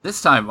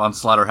This time on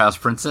Slaughterhouse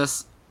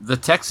Princess, the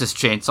Texas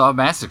Chainsaw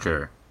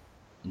Massacre,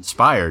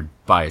 inspired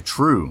by a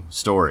true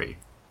story.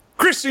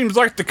 Chris seems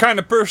like the kind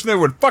of person that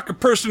would fuck a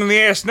person in the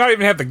ass and not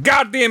even have the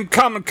goddamn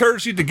common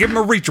courtesy to give him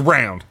a reach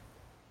around.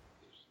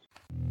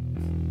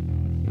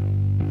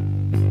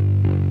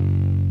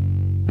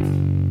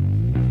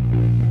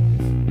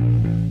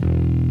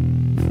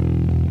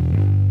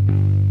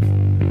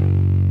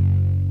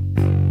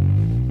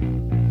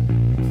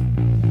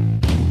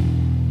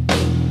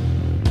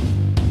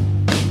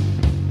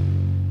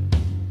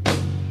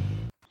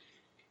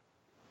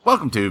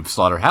 Welcome to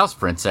Slaughterhouse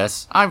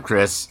Princess. I'm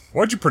Chris.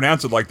 Why'd you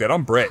pronounce it like that?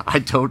 I'm Brett. I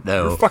don't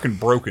know. You're fucking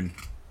broken.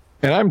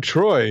 And I'm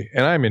Troy,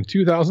 and I'm in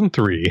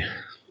 2003.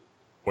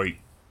 Wait.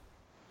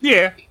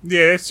 Yeah,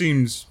 it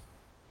seems...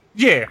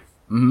 Yeah.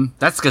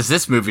 That's because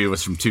this movie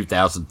was from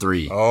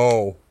 2003.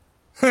 Oh.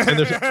 And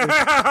there's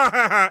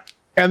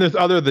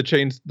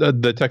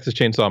the Texas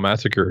Chainsaw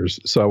Massacres,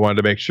 so I wanted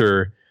to make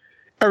sure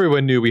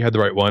everyone knew we had the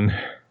right one.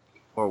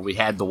 Or we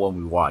had the one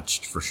we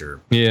watched, for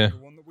sure. Yeah. The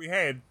one that we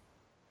had.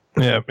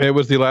 Yeah, it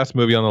was the last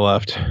movie on the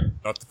left.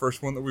 Not the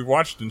first one that we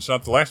watched, and it's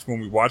not the last one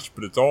we watched,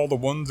 but it's all the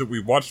ones that we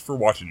watched for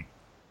watching.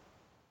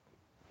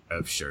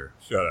 Oh, sure.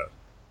 Shut up.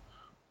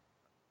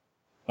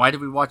 Why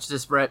did we watch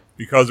this, Brett?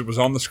 Because it was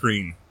on the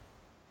screen.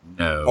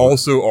 No.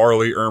 Also,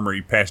 Arlie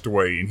Ermery passed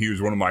away, and he was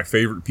one of my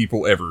favorite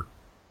people ever.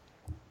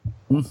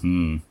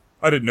 Mm-hmm.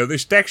 I didn't know they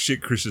stacked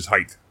shit Chris's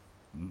height.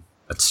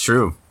 That's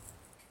true.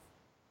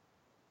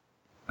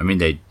 I mean,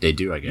 they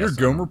do, I guess. You're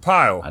Gomer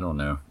Pyle. I don't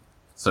know.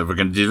 So we're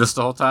going to do this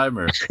the whole time,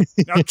 or?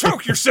 Now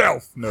choke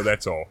yourself! No,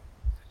 that's all.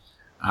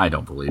 I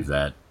don't believe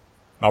that.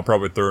 I'll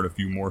probably throw in a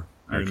few more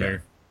here and Okay.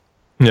 there.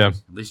 Yeah.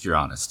 At least you're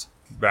honest.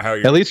 About how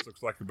your At least-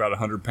 looks like about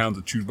 100 pounds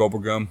of chewed bubble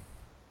gum.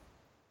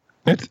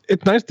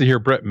 It's nice to hear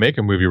Brett make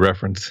a movie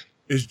reference.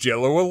 Is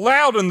Jell-O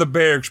allowed in the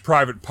barracks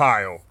private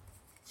pile?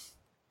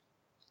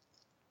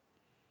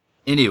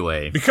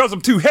 Anyway, Because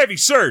I'm too heavy,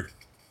 sir!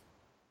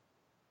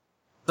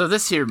 so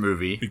this here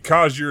movie,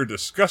 Because you're a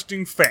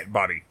disgusting fat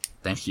body.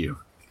 thank you.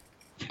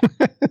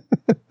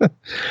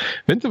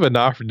 Vincent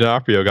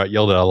D'Onofrio got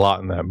yelled at a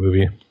lot in that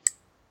movie.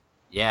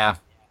 Yeah,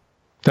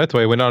 That's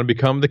why he went on to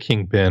become the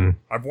Kingpin.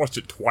 I've watched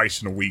it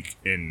twice in a week,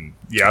 and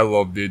yeah, I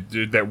loved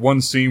it. That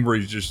one scene where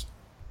he's just...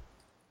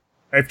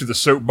 After the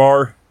soap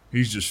bar,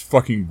 he's just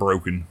fucking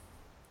broken.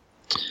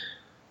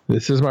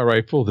 This is my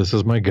rifle, this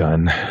is my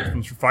gun. This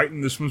one's for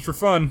fighting, this one's for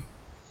fun.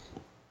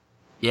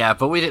 yeah,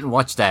 but we didn't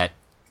watch that.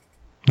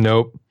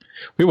 Nope.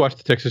 We watched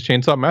the Texas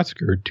Chainsaw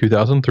Massacre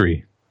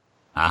 2003.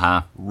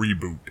 Uh-huh.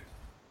 Reboot.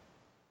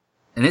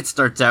 And it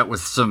starts out with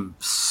some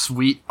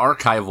sweet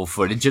archival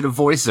footage and a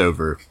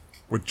voiceover.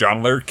 With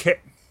John Larroquette.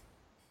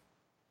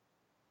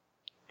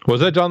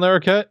 Was that John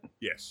Larroquette?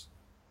 Yes.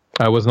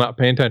 I was not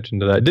paying attention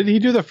to that. Did he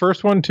do the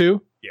first one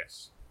too?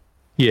 Yes.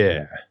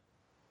 Yeah.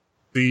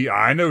 See,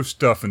 I know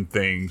stuff and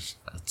things.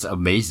 That's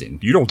amazing.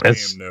 You don't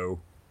That's- damn know.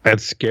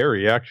 That's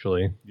scary,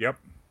 actually. Yep.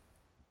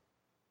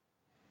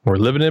 We're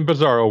living in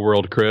Bizarro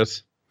world,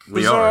 Chris.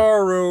 We are.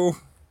 Bizarro.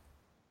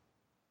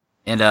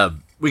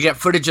 And we got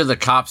footage of the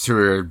cops who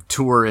are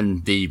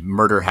touring the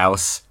murder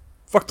house.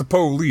 Fuck the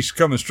police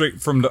coming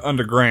straight from the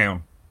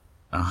underground.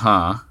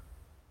 Uh-huh.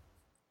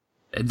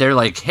 And they're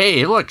like,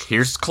 hey, look,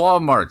 here's claw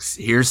marks.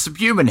 Here's some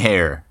human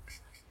hair.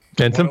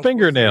 And some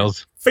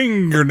fingernails.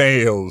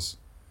 Fingernails.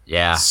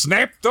 Yeah.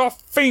 Snapped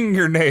off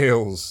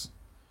fingernails.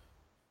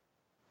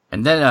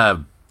 And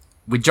then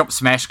we jump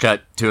smash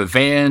cut to a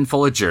van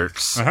full of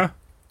jerks. Uh-huh.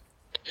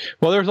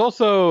 Well, there's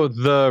also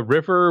the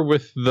river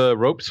with the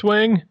rope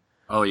swing.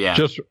 Oh, yeah.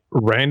 Just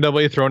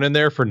randomly thrown in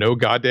there for no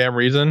goddamn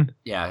reason.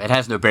 Yeah, it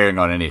has no bearing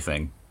on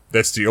anything.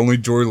 That's the only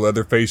joy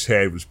Leatherface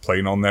had, was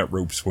playing on that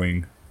rope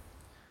swing.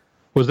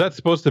 Was that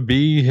supposed to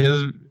be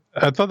his...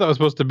 I thought that was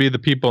supposed to be the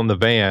people in the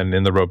van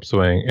in the rope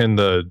swing, in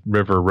the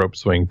river rope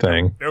swing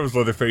thing. That was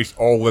Leatherface.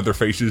 All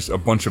Leatherfaces. A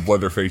bunch of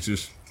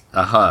Leatherfaces.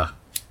 Uh-huh.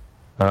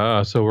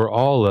 Ah, so we're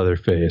all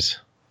Leatherface.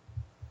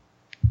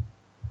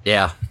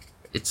 Yeah.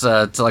 It's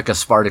like a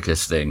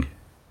Spartacus thing.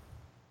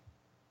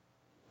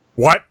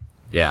 What?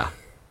 Yeah.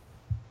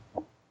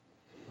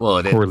 Well,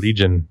 it is. Or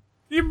Legion.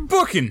 You're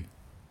booking.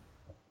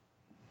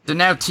 So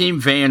now Team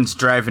Van's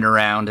driving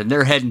around, and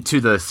they're heading to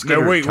the No,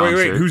 Skinner wait.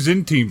 concert. Who's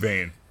in Team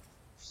Van?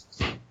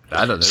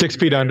 I don't know. 6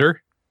 feet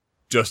under.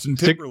 Justin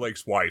Six-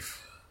 Timberlake's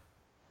wife.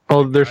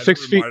 Oh, they're Guy that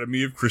 6 feet. Reminded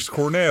me of Chris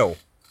Cornell.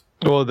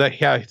 Well,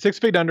 6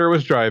 feet under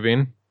was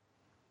driving.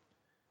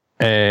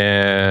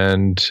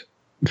 And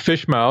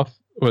Fishmouth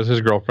was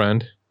his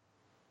girlfriend.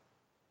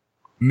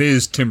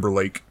 Ms.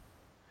 Timberlake.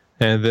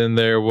 And then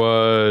there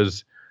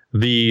was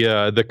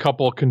the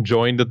couple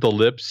conjoined at the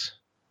lips.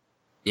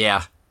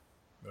 Yeah.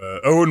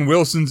 Owen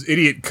Wilson's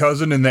idiot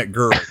cousin and that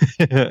girl.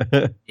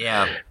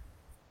 Yeah.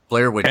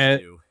 Blair Witch And-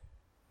 2.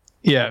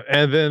 Yeah,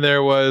 and then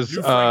there was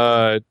New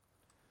Franklin.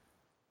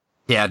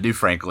 Yeah, New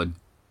Franklin.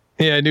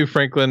 New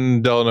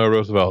Franklin Delano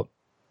Roosevelt.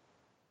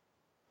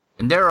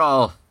 And they're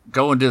all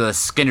going to the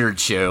Skinner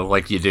show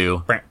like you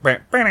do.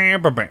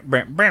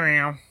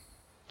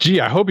 Gee,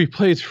 I hope he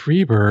plays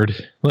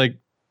Freebird. Like,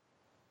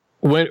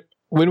 when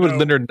would No.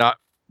 Leonard not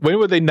When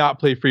would they not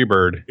play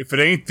Freebird? If it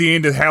ain't the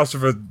end of House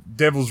of a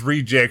Devil's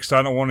Rejects,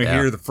 I don't want to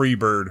hear the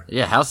Freebird.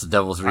 Yeah, House of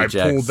Devil's Rejects.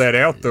 I pulled that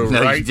out, though,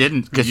 no, right? you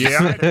didn't. Yeah,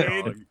 I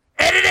did.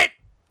 Edit it!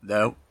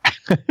 No.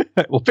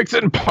 We'll fix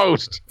it in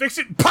post. Fix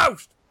it in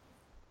post!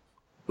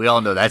 We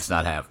all know that's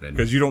not happening.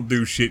 Because you don't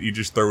do shit, you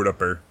just throw it up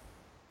there.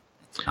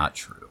 It's not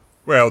true.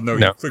 Well, no,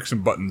 you click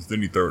some buttons,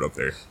 then you throw it up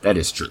there. That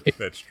is true.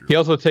 That's true. He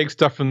also takes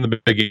stuff from the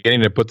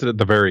beginning and puts it at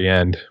the very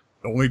end.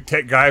 The only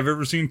tech guy I've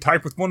ever seen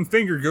type with one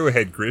finger. Go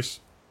ahead,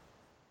 Chris.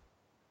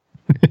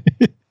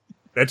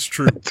 That's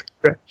true.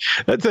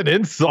 That's an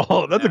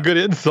insult. That's a good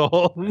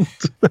insult.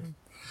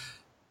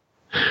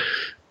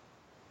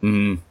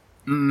 I'm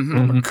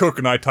a cook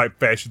and I type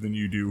faster than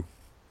you do.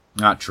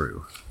 Not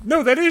true.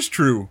 No, that is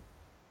true.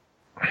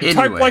 Anyway,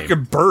 Type like a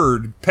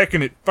bird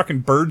pecking at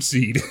fucking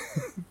birdseed.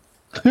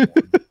 Oh,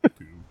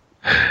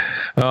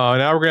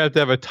 now we're going to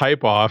have a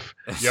type off.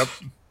 Yep.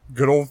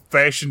 Good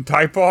old-fashioned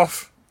type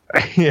off.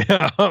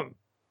 Yeah.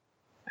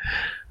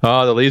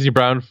 Oh, the lazy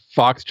brown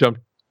fox jumped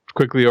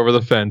quickly over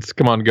the fence.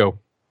 Come on, go.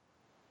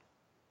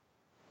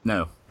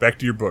 No. Back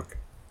to your book.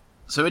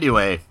 So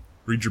anyway,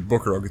 Read your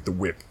book or I'll get the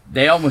whip.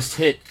 they almost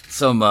hit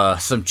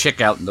some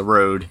chick out in the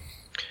road,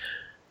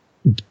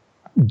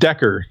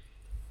 Decker.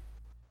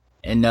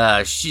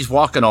 and she's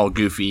walking all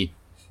goofy.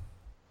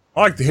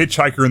 I like the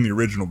hitchhiker in the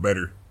original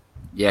better.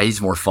 Yeah,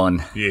 he's more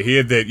fun. Yeah, he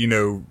had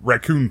that,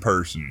 raccoon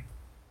person.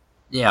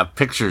 Yeah,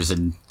 pictures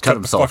and cut the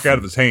himself. fuck out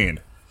of his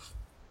hand.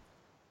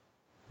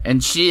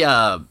 And she,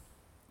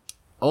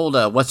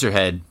 what's her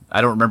head?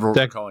 I don't remember what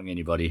we're Deck- calling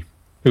anybody.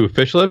 Who,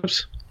 Fish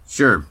Lips?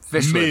 Sure,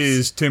 Fish Lips.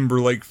 Ms.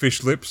 Timberlake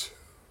Fish Lips.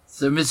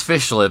 So Ms.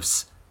 Fish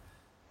Lips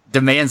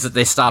demands that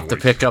they stop to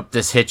pick up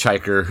this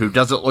hitchhiker who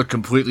doesn't look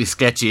completely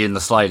sketchy in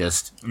the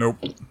slightest. Nope.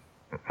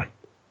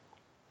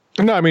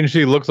 No, I mean,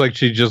 she looks like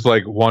she just,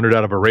 wandered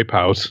out of a rape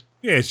house.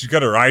 Yeah, she's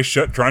got her eyes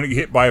shut trying to get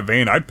hit by a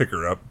van. I'd pick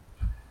her up.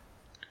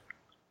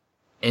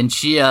 And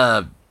she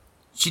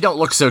don't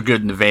look so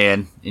good in the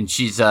van, and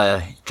she's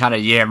kind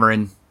of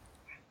yammering,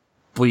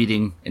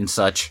 bleeding, and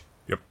such.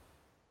 Yep.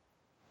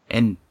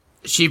 And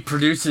she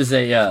produces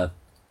I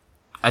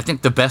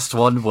think the best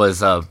one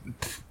was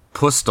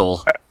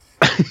Pistol.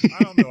 I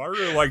don't know. I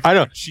really like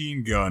the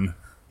machine gun.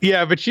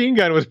 Yeah, Machine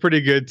Gun was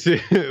pretty good, too.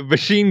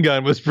 Machine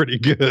Gun was pretty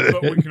good.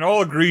 But we can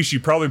all agree she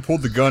probably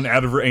pulled the gun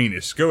out of her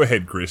anus. Go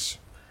ahead, Chris.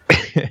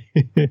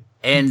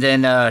 And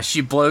then she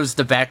blows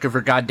the back of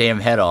her goddamn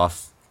head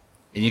off.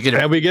 And you get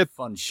a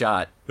fun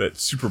shot. That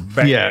super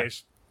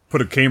badass,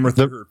 put a camera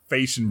through her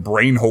face and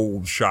brain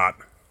hole shot.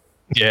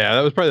 Yeah,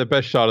 that was probably the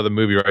best shot of the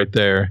movie right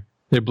there.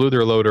 They blew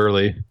their load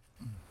early.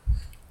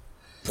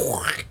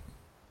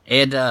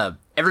 And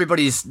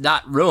everybody's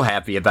not real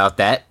happy about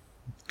that.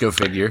 Go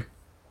figure.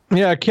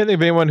 Yeah, I can't think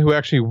of anyone who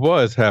actually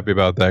was happy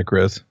about that,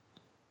 Chris.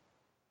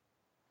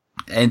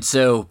 And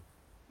so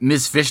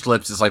Ms. Fish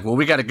Lips is like, well,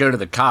 we got to go to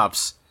the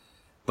cops.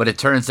 But it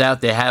turns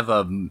out they have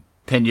a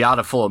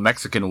pinata full of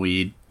Mexican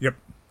weed. Yep.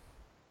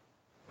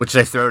 Which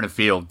they throw in a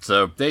field.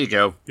 So there you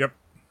go. Yep.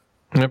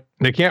 Yep.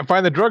 They can't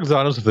find the drugs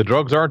on us if the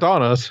drugs aren't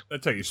on us.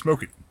 That's how you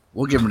smoke it.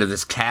 We'll give them to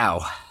this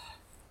cow.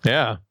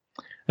 Yeah.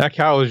 That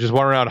cow was just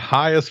wandering around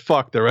high as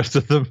fuck the rest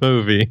of the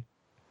movie.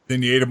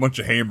 Then you ate a bunch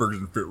of hamburgers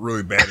and felt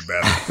really bad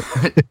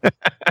about it.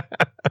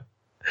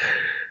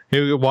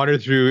 He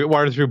wandered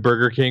through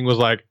Burger King, was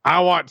like, I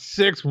want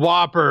 6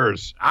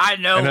 Whoppers. I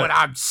know what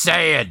I'm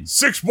saying.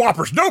 6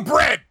 Whoppers, no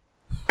bread!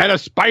 And a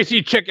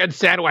spicy chicken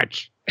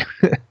sandwich.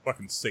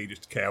 Fucking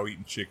sadist cow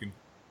eating chicken.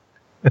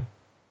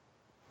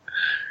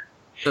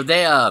 So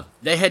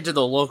they head to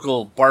the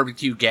local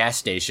barbecue gas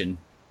station.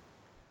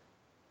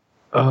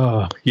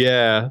 Oh,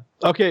 yeah.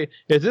 Okay,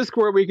 is this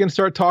where we can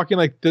start talking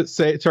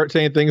start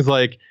saying things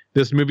like,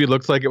 this movie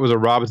looks like it was a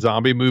Rob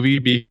Zombie movie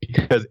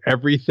because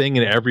everything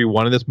in every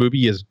one of this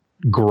movie is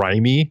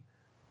grimy?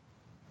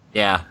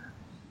 Yeah.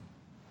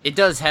 It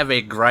does have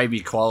a grimy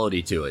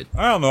quality to it.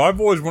 I don't know.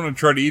 I've always wanted to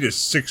try to eat a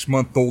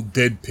 6-month-old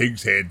dead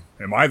pig's head.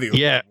 Am I the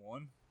only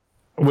one?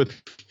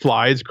 With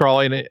flies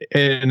crawling in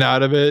and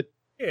out of it.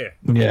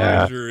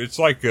 Yeah. Flies it's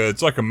like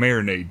a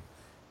marinade.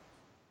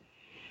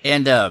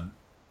 And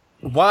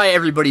why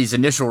everybody's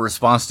initial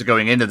response to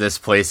going into this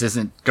place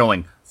isn't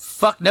going,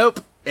 fuck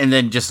nope, and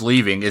then just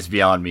leaving is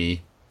beyond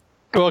me.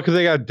 Well, because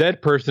they got a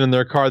dead person in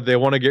their car they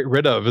want to get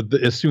rid of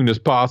as soon as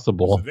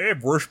possible. So they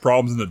have worse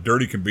problems than the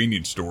dirty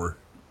convenience store.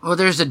 Well,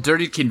 there's a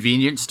dirty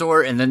convenience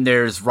store, and then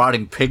there's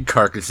rotting pig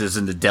carcasses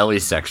in the deli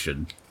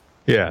section.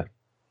 Yeah.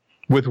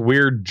 With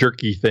weird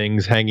jerky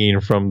things hanging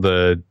from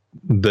the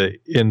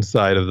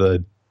inside of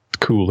the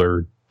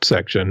cooler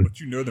section.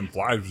 But them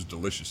flies was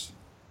delicious.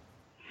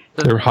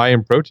 They're high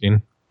in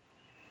protein.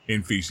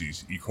 In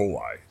feces, E.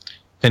 coli.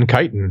 And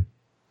chitin.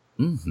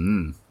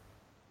 Mm-hmm.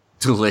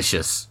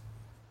 Delicious.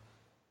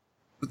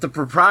 But the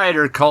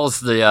proprietor calls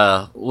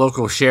the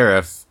local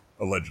sheriff.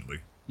 Allegedly.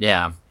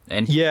 Yeah.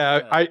 And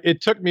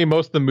it took me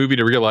most of the movie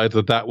to realize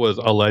that was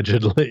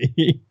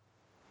allegedly.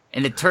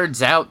 And it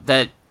turns out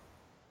that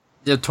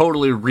the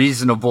totally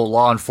reasonable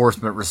law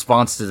enforcement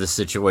response to the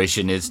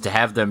situation is to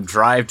have them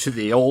drive to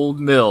the old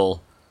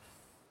mill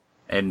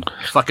and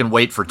fucking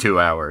wait for 2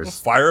 hours.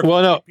 Fire up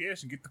Well, the no.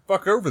 GPS and get the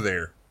fuck over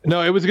there.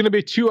 No, it was going to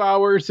be 2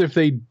 hours if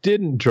they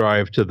didn't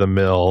drive to the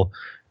mill.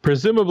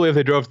 Presumably, if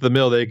they drove to the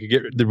mill, they could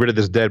get rid of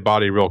this dead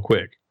body real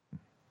quick.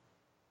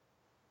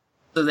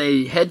 So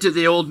they head to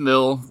the old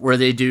mill where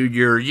they do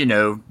your,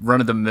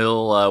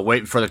 run-of-the-mill,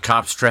 waiting for the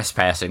cops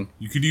trespassing.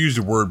 You could use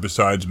a word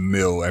besides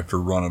mill after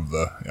run of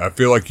the. I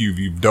feel like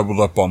you've doubled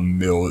up on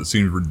mill. It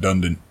seems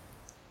redundant.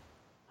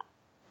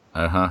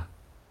 Uh-huh.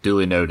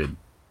 Duly noted.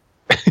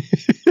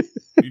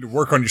 You need to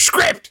work on your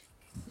script.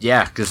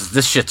 Yeah, because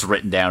this shit's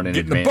written down in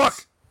Get in the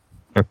advance.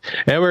 buck.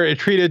 And we're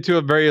treated to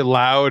a very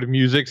loud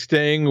music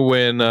sting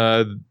when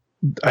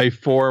a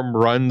form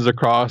runs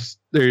across.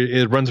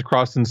 It runs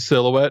across in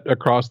silhouette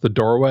across the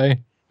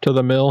doorway to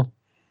the mill.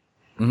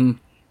 Mm-hmm.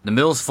 The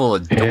mill's full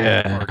of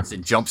Yeah. doors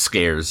and jump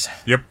scares.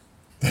 Yep.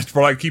 That's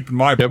what I keep in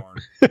my Yep.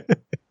 barn.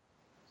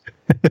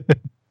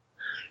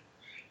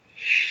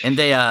 And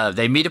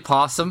they meet a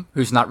possum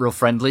who's not real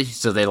friendly,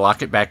 so they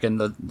lock it back in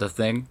the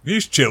thing.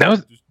 He's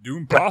chilling, just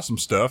doing possum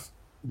stuff.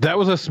 That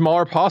was a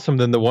smaller possum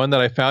than the one that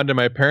I found in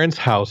my parents'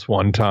 house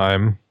one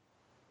time.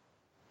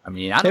 I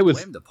mean, I don't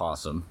blame the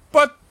possum.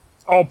 But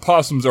all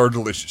possums are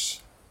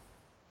delicious.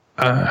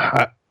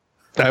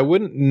 I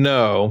wouldn't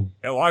know.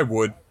 Hell, I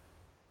would.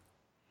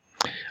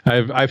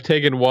 I've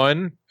taken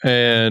one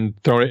and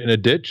thrown it in a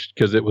ditch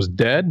because it was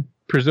dead,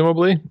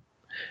 presumably,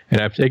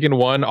 and I've taken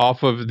one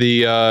off of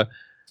the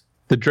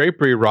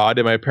drapery rod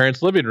in my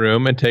parents' living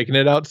room and taken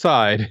it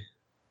outside.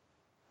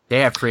 They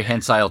have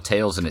prehensile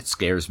tails, and it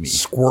scares me.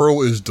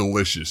 Squirrel is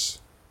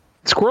delicious.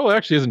 Squirrel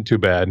actually isn't too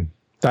bad.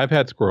 I've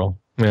had squirrel.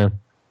 Yeah.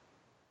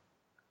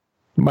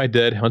 My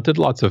dad hunted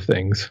lots of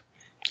things,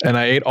 and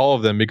I ate all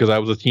of them because I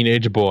was a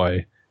teenage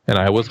boy and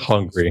I was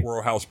hungry.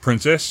 Squirrel House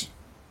Princess.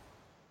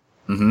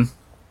 Mm-hmm.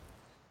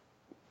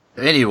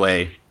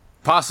 Anyway,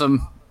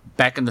 possum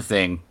back in the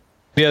thing.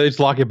 Yeah, they just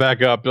lock it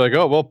back up. They're like,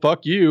 oh, well,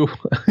 fuck you.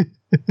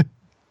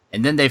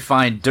 And then they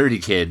find Dirty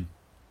Kid.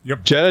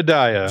 Yep.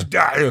 Jedediah.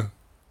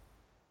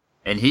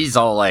 And he's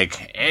all like,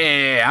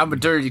 hey, I'm a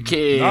dirty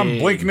kid. I'm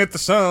blinking at the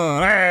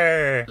sun.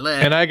 Hey.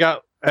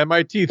 And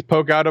my teeth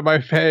poke out of my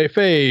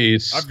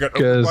face. I've got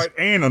overbite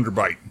and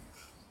underbite.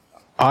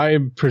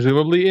 I'm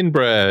presumably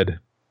inbred.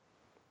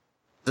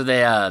 So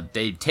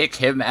they take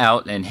him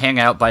out and hang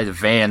out by the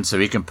van so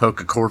he can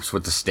poke a corpse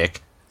with the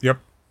stick. Yep.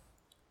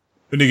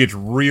 Then he gets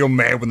real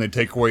mad when they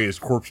take away his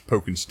corpse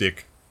poking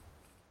stick.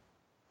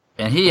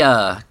 And he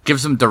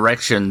gives them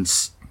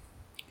directions.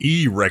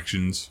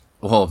 Erections.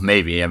 Well,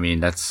 maybe. I mean,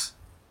 that's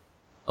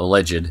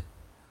alleged.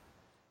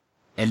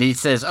 And he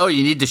says, oh,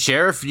 you need the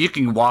sheriff? You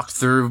can walk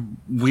through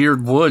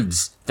weird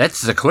woods.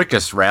 That's the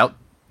quickest route.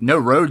 No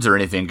roads or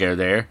anything go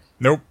there.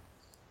 Nope.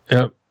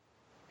 Yep.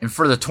 And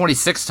for the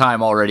 26th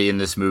time already in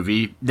this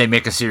movie, they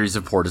make a series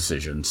of poor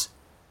decisions.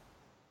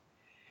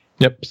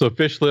 Yep. So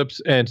Fish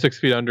Lips and 6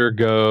 Feet Under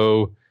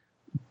go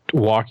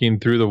walking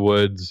through the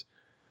woods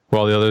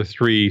while the other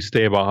three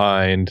stay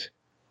behind.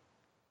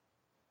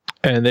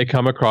 And they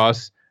come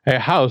across a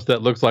house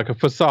that looks like a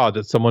facade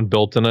that someone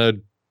built in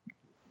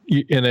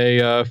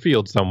a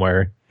field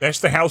somewhere. That's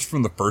the house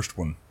from the first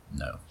one.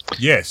 No.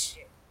 Yes.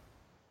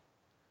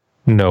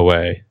 No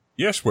way.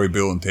 Yes, way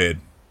Bill and Ted.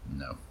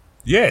 No.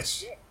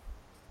 Yes.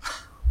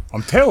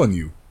 I'm telling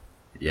you.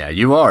 Yeah,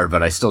 you are,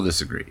 but I still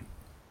disagree.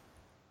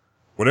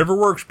 Whatever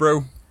works,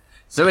 bro.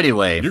 So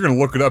anyway, You're going to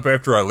look it up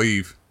after I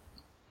leave.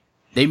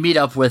 they meet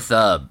up with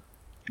the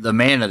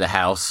man of the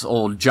house,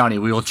 old Johnny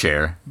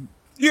Wheelchair.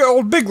 Yeah,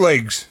 old big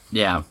legs.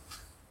 Yeah.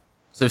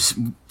 So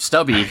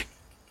Stubby,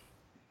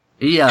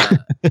 he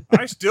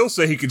I still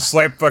say he could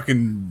slap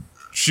fucking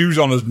shoes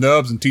on his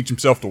nubs and teach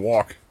himself to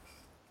walk.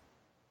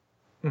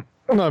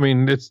 I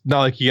mean, it's not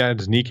like he got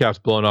his kneecaps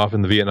blown off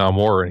in the Vietnam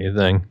War or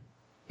anything.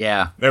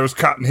 yeah, That was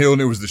Cotton Hill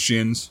and it was the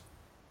shins.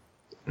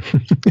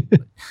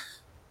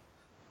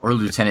 or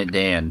Lieutenant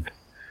Dan.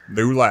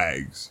 No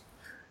lags.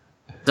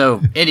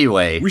 So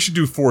anyway, We should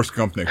do Forrest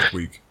Gump next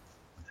week.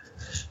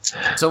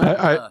 so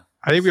I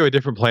think we have a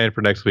different plan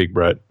for next week,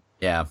 Brett.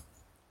 yeah,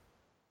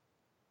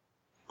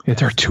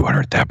 It's our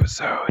 200th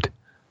episode.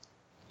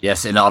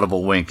 yes,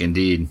 inaudible wink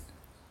indeed.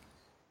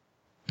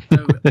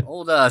 So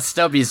old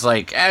Stubby's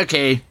like,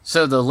 okay,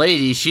 so the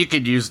lady, she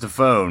could use the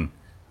phone,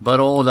 but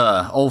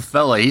old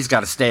fella, he's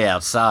got to stay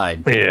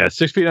outside. Yeah,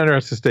 6 Feet Under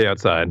has to stay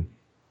outside.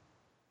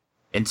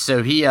 And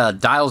so he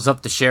dials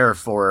up the sheriff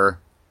for her,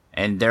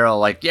 and they're all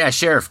like, yeah,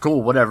 sheriff,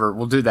 cool, whatever,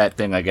 we'll do that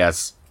thing, I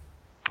guess.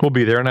 We'll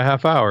be there in a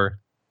half hour.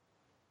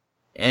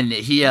 And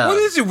he, What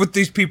is it with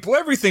these people?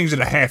 Everything's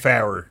in a half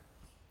hour.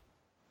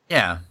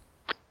 yeah,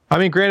 I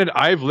mean, granted,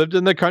 I've lived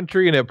in the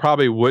country, and it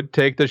probably would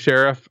take the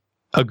sheriff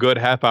a good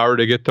half hour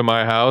to get to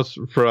my house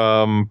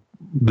from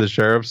the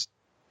sheriff's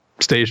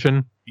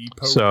station.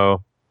 Depot.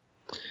 So,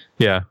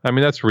 yeah, I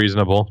mean, that's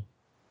reasonable.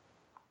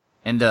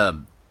 and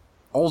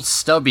old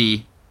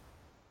Stubby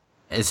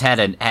has had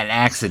an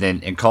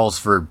accident and calls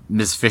for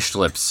Miss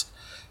Fishlips.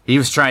 He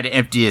was trying to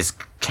empty his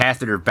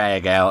catheter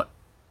bag out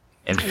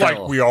and Like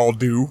fell. we all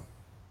do.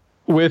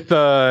 With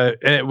and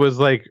it was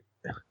like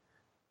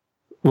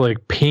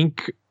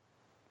pink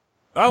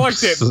I like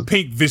that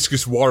pink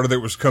viscous water that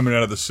was coming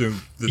out of the sewer.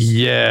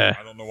 Yeah.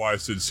 I don't know why I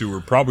said sewer.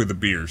 Probably the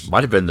beers.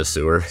 Might have been the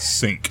sewer.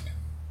 Sink.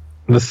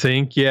 The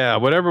sink, yeah.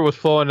 Whatever was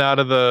flowing out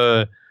of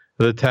the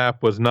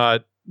tap was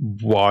not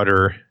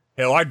water.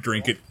 Hell, I'd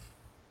drink it.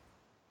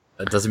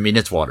 That doesn't mean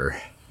it's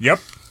water. Yep.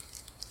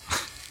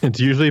 It's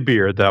usually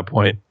beer at that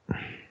point.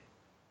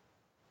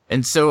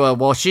 And so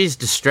while she's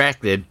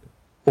distracted,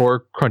 Or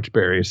crunch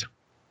berries.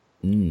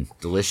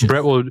 delicious.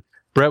 Brett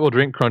will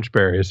drink crunch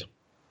berries.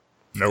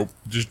 Nope.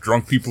 Just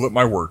drunk people at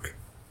my work.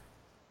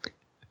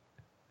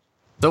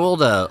 The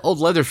old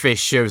Leatherface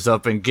shows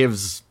up and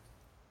gives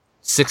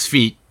 6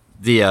 feet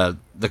the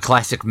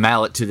classic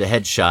mallet to the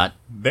headshot.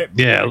 That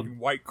black and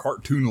white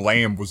cartoon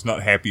lamb was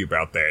not happy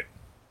about that.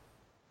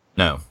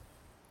 No.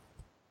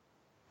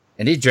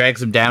 And he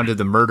drags him down to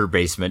the murder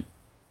basement.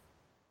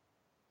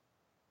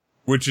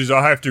 Which is,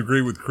 I'll have to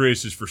agree with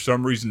Chris, is for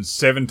some reason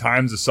 7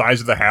 times the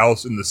size of the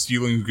house and the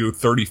ceilings go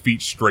 30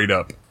 feet straight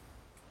up.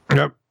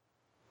 Yep.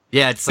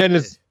 Yeah, it's like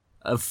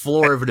a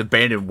floor of an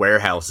abandoned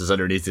warehouse is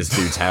underneath this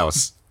dude's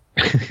house.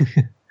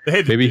 They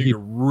had to dig a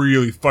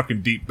really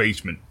fucking deep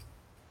basement.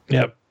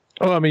 Yep.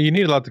 Oh, I mean, you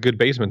need a lot of good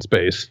basement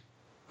space.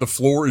 The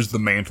floor is the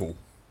mantle.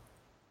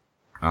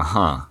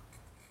 Uh-huh.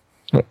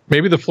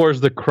 Maybe the floor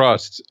is the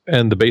crust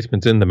and the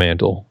basement's in the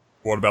mantle.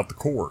 What about the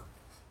core?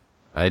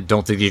 I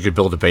don't think you could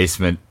build a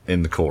basement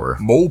in the core.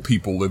 Mole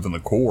people live in the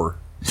core.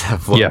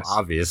 Well, Yes.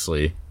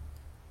 Obviously.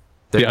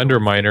 The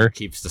Underminer.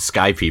 Keeps the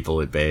sky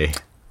people at bay.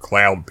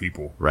 Cloud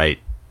people. Right.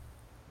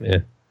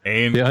 Yeah.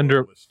 And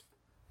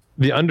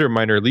The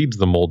Underminer leads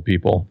the mold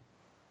people.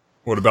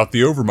 What about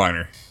the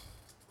Overminer?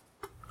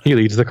 He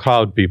leads the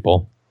cloud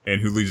people.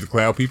 And who leads the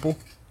cloud people?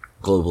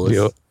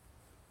 Globalists.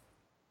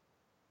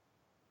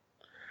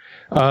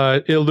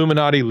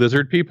 Illuminati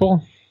lizard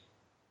people.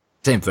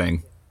 Same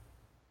thing.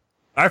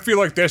 I feel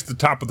like that's the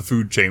top of the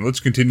food chain. Let's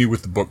continue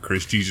with the book,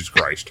 Chris. Jesus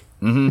Christ.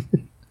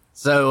 Mm-hmm.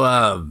 So,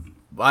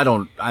 I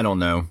don't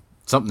know.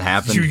 Something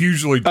happened. You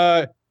usually...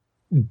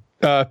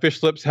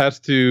 Fish Lips has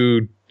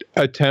to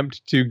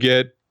attempt to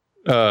get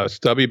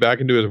Stubby back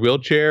into his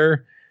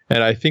wheelchair,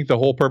 and I think the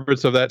whole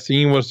purpose of that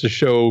scene was to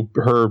show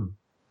her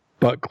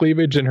butt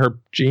cleavage and her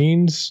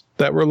jeans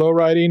that were low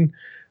riding.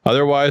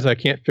 Otherwise, I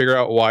can't figure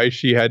out why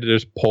she had to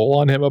just pull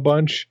on him a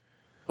bunch.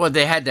 Well,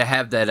 they had to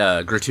have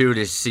that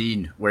gratuitous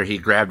scene where he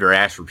grabbed her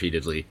ass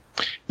repeatedly.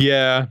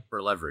 Yeah.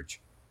 For leverage.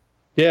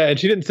 Yeah, and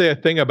she didn't say a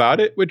thing about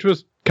it, which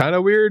was kind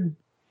of weird.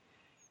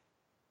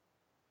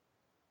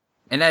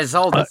 And as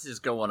all this is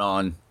going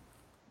on,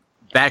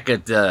 back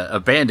at the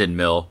abandoned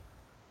mill,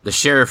 the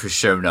sheriff has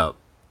shown up.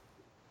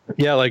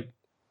 Yeah, like,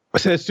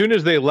 as soon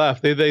as they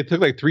left, they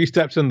took like 3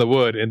 steps in the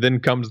wood, and then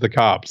comes the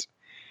cops.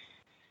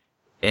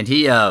 And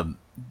he,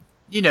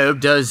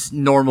 does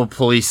normal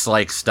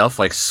police-like stuff,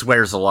 like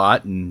swears a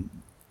lot and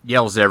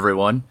yells at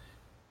everyone,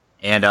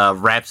 and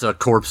wraps a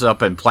corpse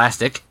up in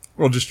plastic.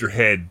 Well, just your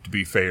head, to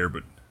be fair,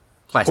 but...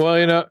 Plastic.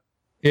 Well,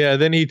 yeah,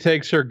 then he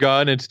takes her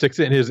gun and sticks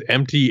it in his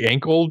empty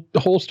ankle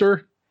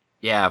holster.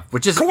 Yeah,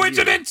 which is...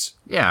 Coincidence!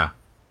 Yeah.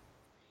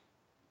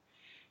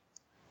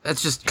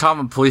 That's just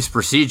common police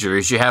procedure,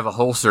 is you have a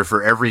holster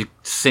for every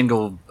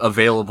single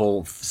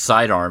available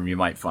sidearm you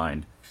might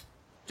find.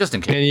 Just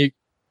in case.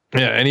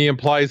 And he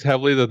implies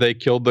heavily that they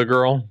killed the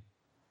girl.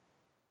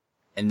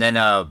 And then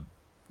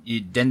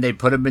then they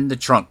put him in the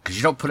trunk, because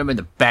you don't put him in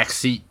the back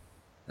seat.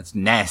 That's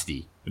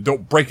nasty. And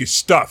don't break his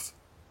stuff.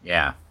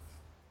 Yeah.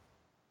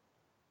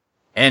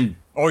 And...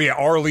 Oh, yeah,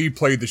 R. Lee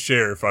played the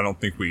sheriff. I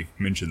don't think we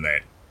mentioned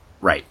that.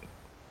 Right.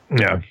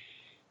 Yeah.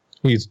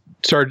 He's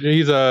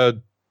a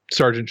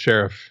sergeant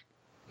sheriff.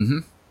 Mm-hmm.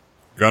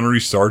 Gunnery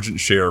Sergeant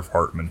Sheriff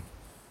Hartman.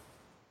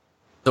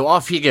 So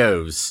off he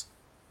goes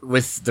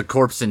with the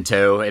corpse in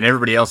tow, and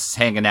everybody else is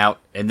hanging out,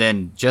 and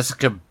then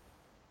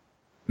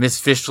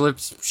Miss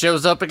Fishlips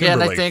shows up again,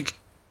 Timberlake. I think.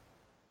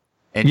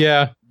 And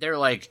yeah. They're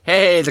like,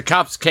 hey, the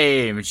cops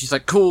came, and she's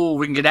like, cool,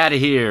 we can get out of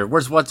here.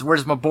 Where's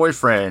my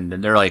boyfriend?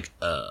 And they're like,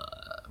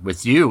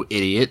 with you,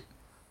 idiot.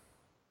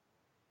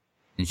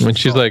 And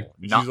she's like,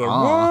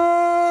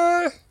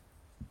 what?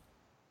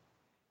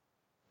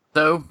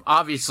 So,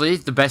 obviously,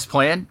 the best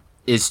plan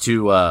is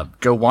to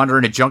go wander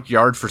in a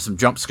junkyard for some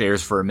jump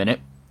scares for a minute.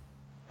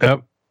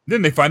 Yep.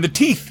 Then they find the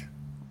teeth.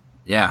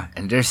 Yeah,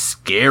 and they're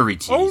scary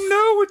teeth. Oh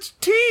no, it's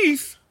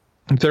teeth!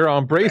 They're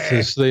on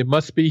braces, so they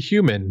must be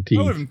human teeth.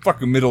 I live in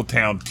fucking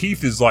Middletown.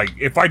 Teeth is like,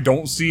 if I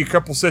don't see a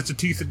couple sets of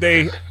teeth a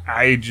day,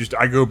 I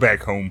go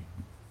back home.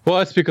 Well,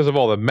 that's because of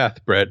all the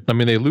meth, Brett. I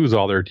mean, they lose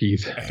all their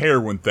teeth.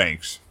 Heroin,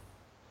 thanks.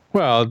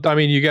 Well, I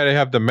mean, you got to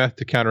have the meth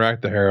to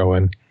counteract the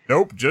heroin.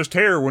 Nope, just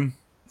heroin.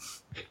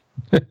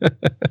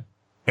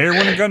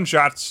 Heroin and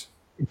gunshots.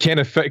 Can't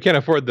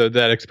afford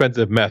that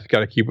expensive meth.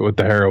 Got to keep it with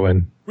the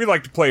heroin. We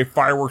like to play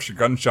fireworks or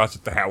gunshots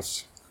at the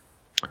house.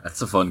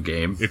 That's a fun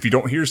game. If you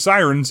don't hear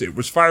sirens, it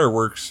was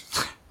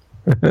fireworks.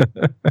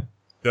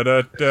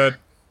 Da-da-da.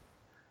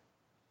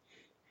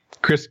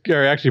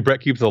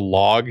 Brett keeps a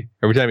log.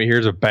 Every time he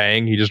hears a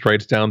bang, he just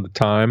writes down the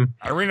time.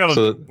 I ran out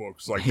of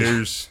books. Like,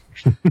 there's...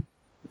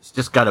 It's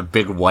just got a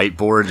big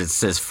whiteboard that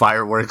says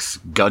fireworks,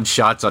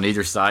 gunshots on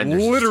either side.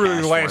 There's Literally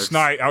hash last marks.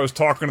 night, I was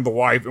talking to the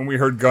wife, and we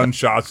heard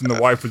gunshots, and the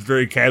wife was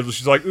very casual.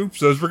 She's like, oops,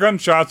 those were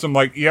gunshots. I'm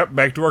like, yep,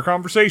 back to our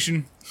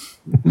conversation.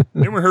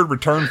 Then we heard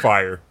return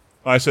fire.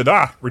 I said,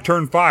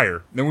 return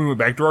fire. Then we went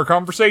back to our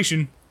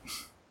conversation.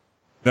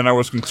 Then I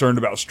was concerned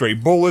about stray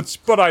bullets,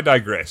 but I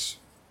digress.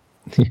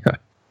 Yeah.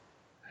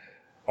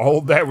 All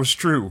of that was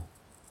true.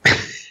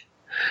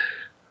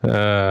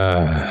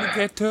 Uh, The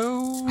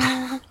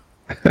ghetto.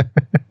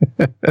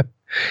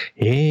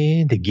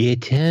 in the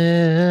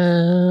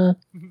ghetto.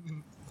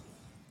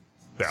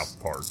 South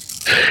Park.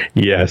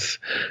 Yes,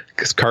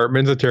 because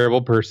Cartman's a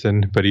terrible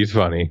person, but he's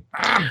funny.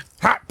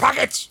 Hot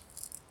Pockets!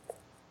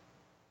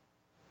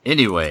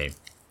 Anyway,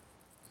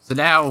 so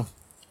now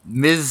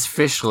Ms.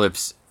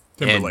 Fishlips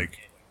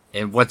Timberlake.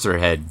 and what's her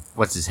head?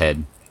 What's his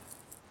head?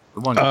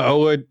 The one.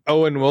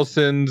 Owen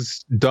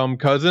Wilson's dumb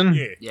cousin.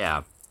 Yeah.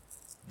 Yeah.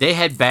 They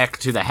head back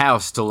to the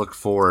house to look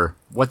for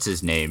what's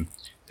his name,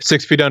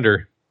 6 Feet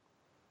Under.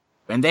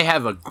 and they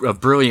have a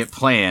brilliant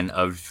plan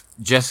of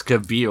Jessica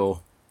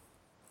Biel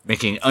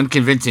making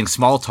unconvincing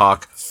small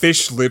talk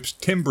Fish Lips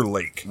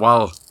Timberlake.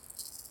 while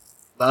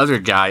the other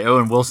guy,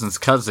 Owen Wilson's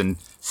cousin,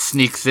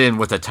 sneaks in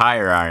with a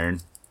tire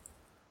iron,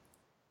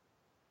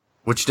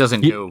 which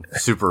doesn't go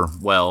super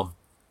well.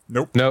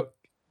 Nope. No,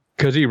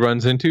 because he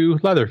runs into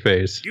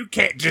Leatherface. You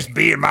can't just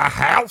be in my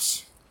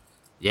house.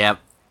 Yep.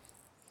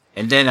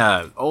 And then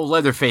old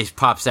Leatherface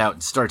pops out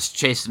and starts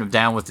chasing him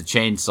down with the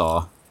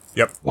chainsaw.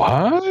 Yep.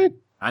 What?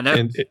 I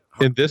know.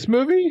 In this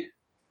movie?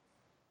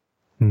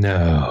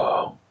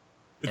 No.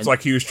 It's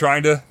like he was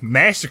trying to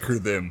massacre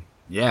them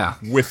Yeah.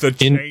 with a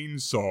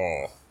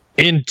chainsaw.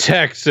 In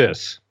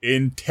Texas.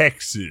 In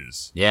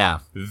Texas. Yeah.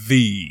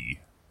 The.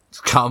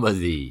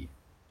 Comedy.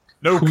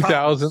 No commas.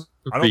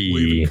 2003. I don't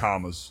believe in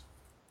commas.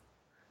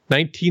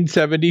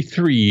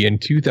 1973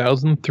 and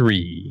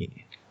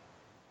 2003.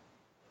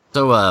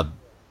 So,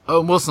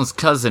 Owen Wilson's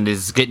cousin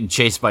is getting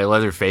chased by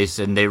Leatherface,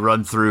 and they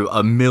run through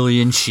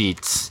 1,000,000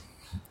 sheets.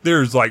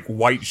 There's like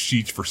white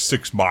sheets for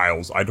 6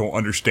 miles. I don't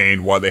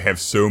understand why they have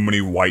so many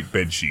white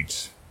bed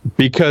sheets.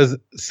 Because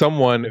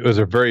someone was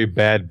a very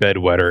bad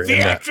bedwetter in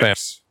that family.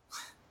 Theatrics!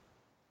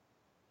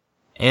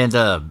 And,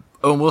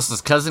 Owen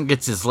Wilson's cousin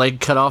gets his leg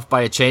cut off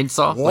by a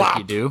chainsaw, like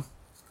you Whop. do.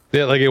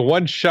 Yeah, like in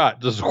one shot,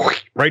 just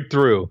right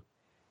through.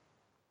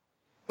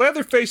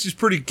 Leatherface is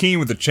pretty keen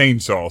with the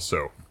chainsaw,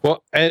 so.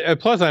 Well, and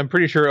plus, I'm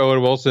pretty sure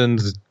Owen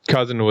Wilson's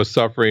cousin was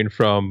suffering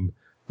from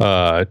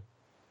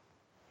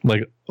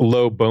like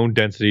low bone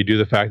density due to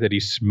the fact that he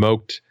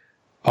smoked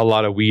a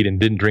lot of weed and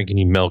didn't drink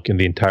any milk in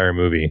the entire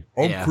movie.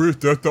 Yeah. Chris,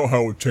 that's not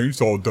how a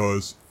chainsaw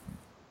does.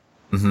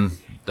 Mm-hmm.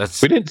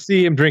 That's We didn't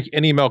see him drink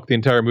any milk the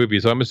entire movie,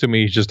 so I'm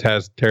assuming he just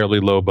has terribly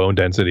low bone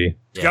density.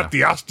 He's yeah, got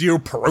the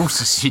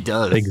osteoporosis. he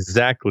does.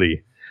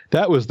 Exactly.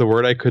 That was the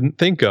word I couldn't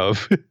think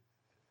of.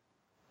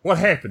 What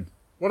happened?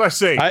 What'd I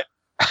say?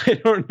 I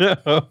don't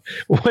know.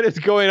 What is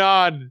going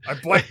on? I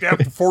blacked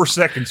out for 4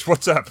 seconds.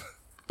 What's up?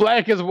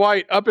 Black is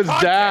white, up is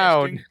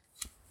down. Podcasting.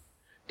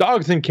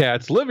 Dogs and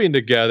cats living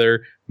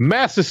together.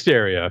 Mass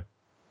hysteria.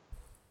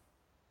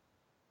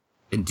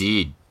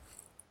 Indeed.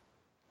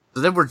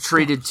 So then we're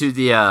treated to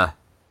the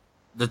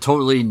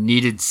totally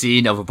needed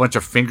scene of a bunch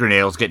of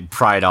fingernails getting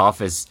pried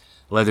off as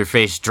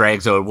Leatherface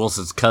drags Owen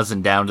Wilson's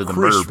cousin down to the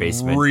Chris murder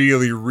basement.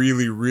 really,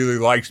 really, really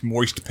likes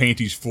moist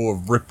panties full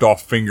of ripped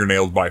off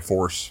fingernails by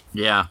force.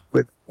 Yeah.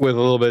 With a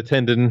little bit of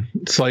tendon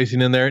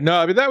slicing in there. No,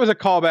 I mean that was a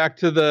callback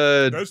to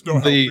That's not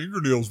how the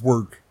fingernails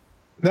work.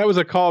 that was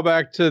a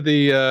callback to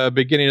the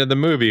beginning of the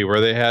movie where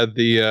they had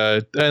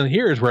the and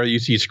here's where you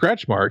see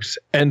scratch marks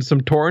and some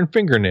torn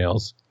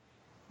fingernails.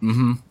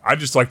 Mm-hmm. I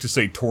just like to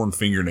say torn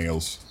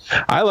fingernails.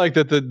 I like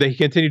that they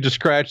continued to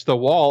scratch the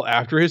wall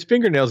after his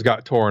fingernails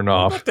got torn What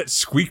off. about that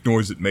squeak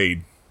noise it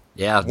made?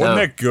 Yeah. Wasn't no,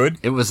 that good?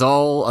 it was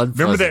all unpleasant.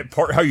 Remember that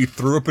part how you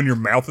threw up in your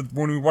mouth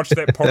when we watched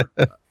that part?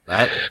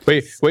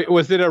 Wait,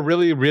 was it a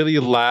really, really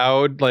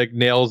loud like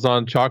nails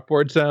on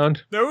chalkboard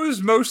sound? That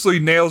was mostly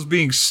nails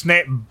being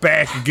snapped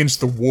back against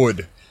the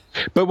wood.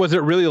 But was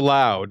it really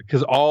loud?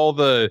 Because all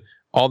the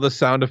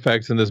sound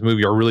effects in this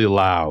movie are really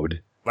loud.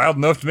 Loud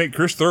enough to make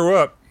Chris throw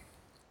up.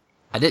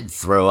 I didn't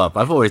throw up.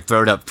 I've only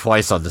thrown up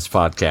twice on this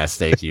podcast.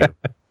 Thank you.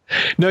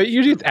 No,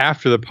 usually it's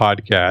after the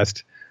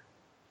podcast.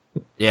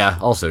 Yeah,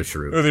 also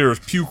true. Oh, there was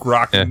puke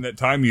rocking that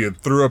time you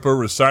threw up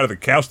over the side of the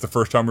couch the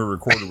first time we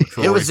recorded with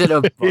Troy. It was in a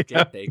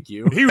bucket. Thank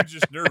you. He was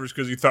just nervous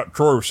because he thought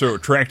Troy was so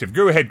attractive.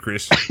 Go ahead,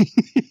 Chris.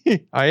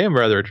 I am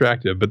rather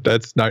attractive, but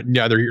that's not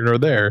neither here nor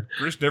there.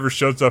 Chris never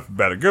shuts up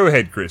about it. Go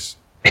ahead, Chris.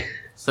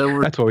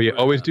 So That's why we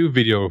always do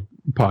video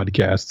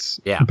podcasts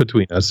Yeah.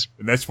 between us.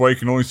 And that's why you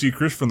can only see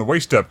Chris from the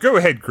waist up. Go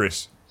ahead,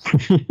 Chris.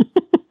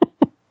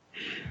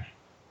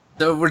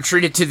 So we're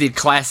treated to the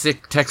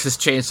classic Texas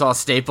Chainsaw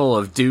staple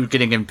of dude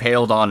getting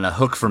impaled on a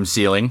hook from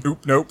ceiling.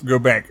 Oop, nope, go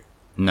back.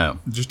 No.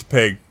 Just a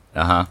peg.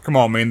 Uh-huh. Come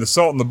on, man. The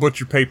salt and the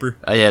butcher paper.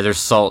 Yeah, there's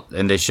salt,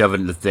 and they shove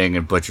it in the thing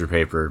and butcher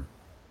paper.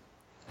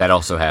 That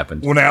also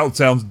happened. Well, now it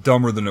sounds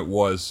dumber than it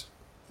was.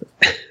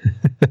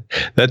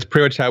 That's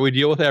pretty much how we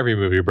deal with every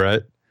movie,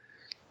 Brett.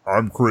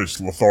 I'm Chris,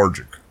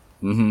 lethargic.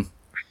 Mm-hmm.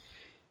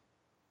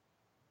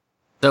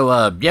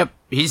 So, yep,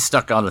 he's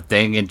stuck on a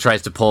thing and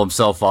tries to pull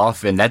himself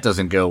off, and that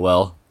doesn't go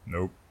well.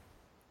 Nope.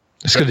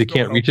 It's because he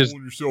can't reach his...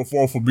 Pulling yourself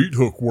off a meat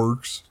hook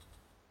works.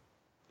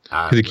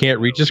 Because he can't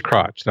reach his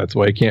crotch. That's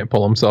why he can't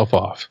pull himself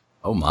off.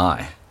 Oh,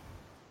 my.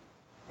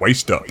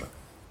 Waist up.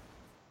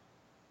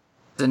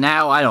 So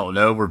now, I don't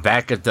know, we're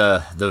back at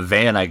the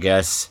van, I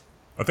guess.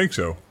 I think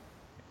so.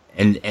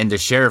 And the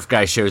sheriff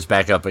guy shows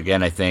back up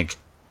again, I think.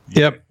 Yeah,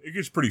 Yep. It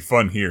gets pretty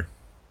fun here.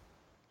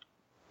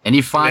 And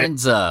he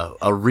finds a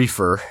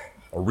reefer.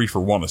 A reefer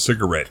want a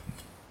cigarette.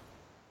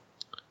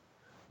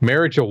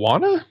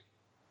 Marijuana?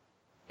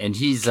 And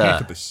he's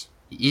Cannabis.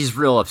 he's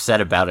real upset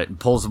about it and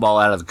pulls them all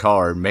out of the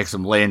car and makes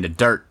them lay in the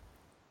dirt.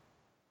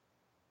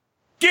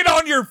 Get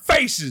on your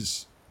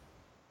faces!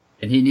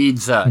 And he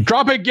needs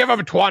Drop it, give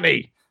him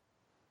 20!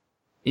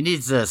 he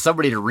needs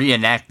somebody to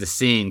reenact the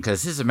scene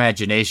because his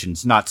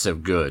imagination's not so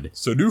good.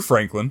 So New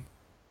Franklin.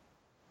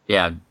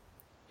 Yeah,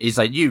 he's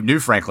like, you, New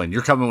Franklin,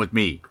 you're coming with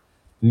me.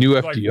 New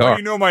Like, why do FDR.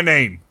 you know my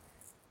name?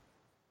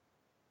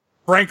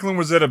 Franklin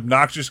was that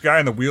obnoxious guy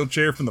in the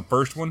wheelchair from the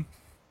first one.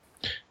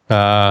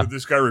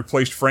 This guy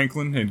replaced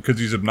Franklin and because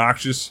he's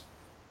obnoxious.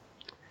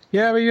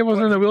 Yeah, but he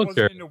wasn't in a He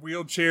wheelchair. wasn't in a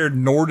wheelchair,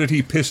 nor did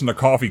he piss in a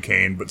coffee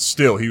can, but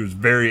still, he was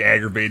very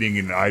aggravating,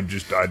 and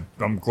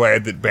I'm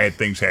glad that bad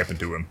things happened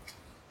to him.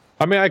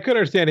 I mean, I could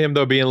understand him,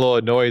 though, being a little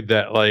annoyed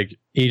that, like,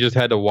 he just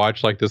had to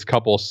watch, like, this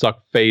couple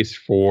suck face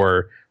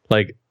for,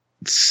 like,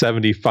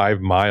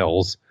 75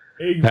 miles.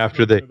 Hey,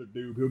 After they- another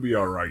dude, he'll be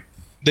all right.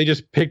 They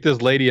just picked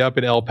this lady up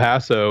in El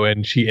Paso,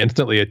 and she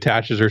instantly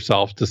attaches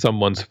herself to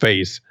someone's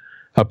face,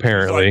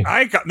 apparently. Like,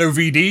 I ain't got no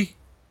VD.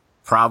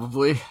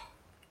 Probably.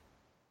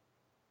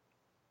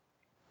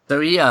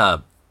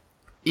 So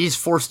he's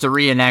forced to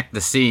reenact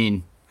the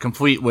scene,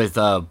 complete with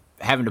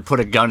having to put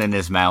a gun in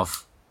his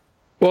mouth.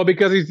 Well,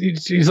 because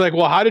he's like,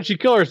 well, how did she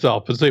kill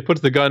herself? And so he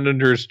puts the gun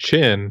under his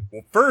chin.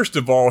 Well, first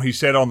of all, he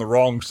sat on the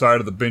wrong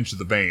side of the bench of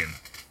the van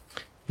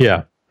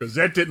Yeah. because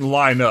that didn't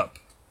line up.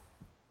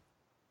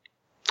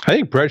 I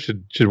think Brett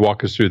should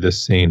walk us through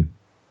this scene.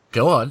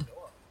 Go on.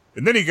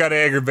 And then he got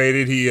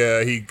aggravated.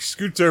 He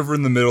scoots over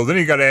in the middle. Then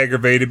he got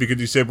aggravated because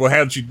he said, well,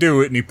 how'd she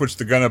do it? And he puts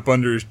the gun up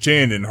under his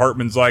chin. And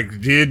Hartman's like,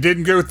 it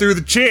didn't go through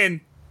the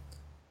chin.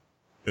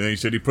 And then he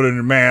said he put it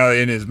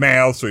in his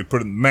mouth. So he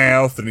put it in the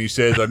mouth. And he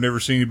says, I've never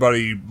seen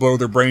anybody blow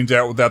their brains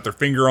out without their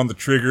finger on the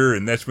trigger.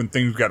 And that's when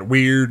things got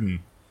weird. And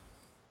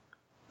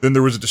then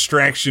there was a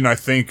distraction. I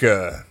think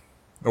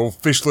old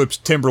Fish Lips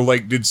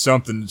Timberlake did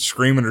something,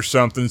 screaming or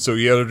something. So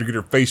he yelled at her to get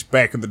her face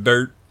back in the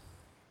dirt.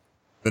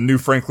 The New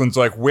Franklin's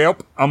like, well,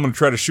 I'm going to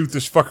try to shoot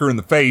this fucker in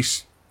the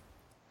face.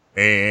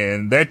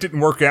 And that didn't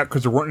work out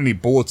because there weren't any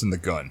bullets in the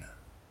gun.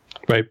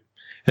 Right.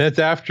 And it's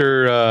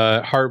after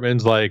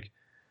Hartman's like,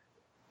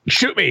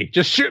 shoot me.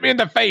 Just shoot me in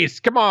the face.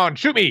 Come on,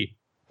 shoot me.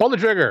 Pull the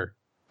trigger.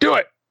 Do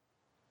it.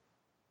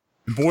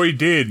 And boy, he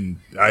did. And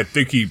I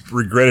think he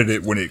regretted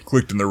it when it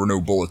clicked and there were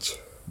no bullets.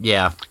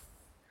 Yeah.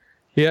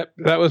 Yep.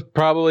 That was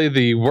probably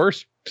the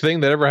worst thing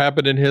that ever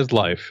happened in his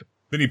life.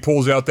 Then he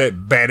pulls out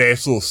that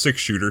badass little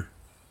 6-shooter.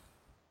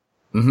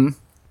 Mm-hmm. And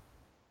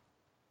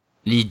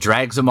he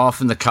drags him off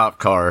in the cop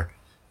car.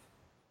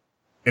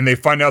 And they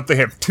find out they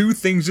have two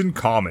things in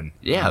common.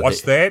 Yeah,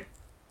 What's that?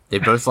 They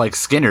both like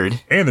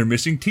Skinnerd. And they're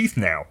missing teeth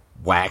now.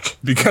 Whack.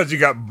 Because he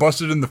got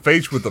busted in the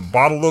face with a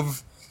bottle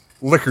of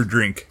liquor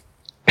drink.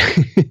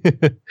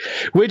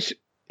 Which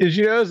is,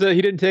 you know, that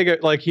he didn't take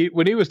it, like,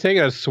 when he was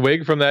taking a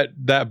swig from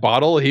that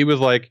bottle, he was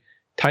like,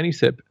 tiny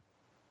sip.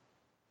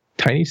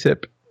 Tiny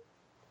sip.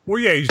 Well,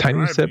 yeah, he's Tiny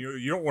driving. sip.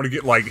 You don't want to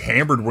get, like,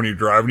 hammered when you're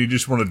driving. You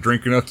just want to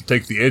drink enough to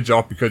take the edge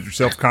off because you're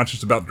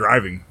self-conscious about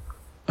driving.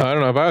 I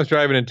don't know. If I was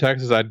driving in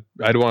Texas, I'd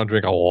want to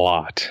drink a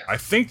lot. I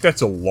think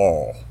that's a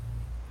law.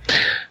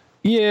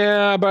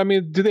 Yeah, but I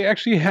mean, do they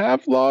actually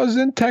have laws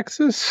in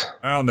Texas?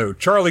 I don't know.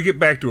 Charlie, get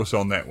back to us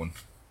on that one.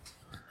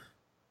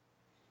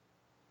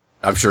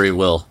 I'm sure he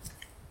will.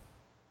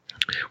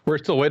 We're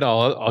still waiting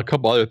on a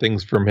couple other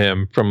things from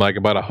him from like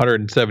about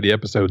 170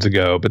 episodes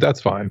ago, but that's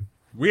fine.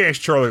 We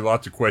asked Charlie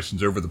lots of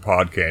questions over the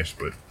podcast,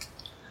 but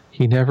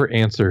He never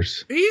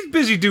answers. he's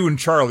busy doing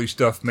Charlie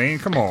stuff, man.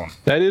 Come on.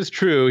 That is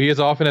true. He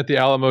is often at the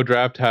Alamo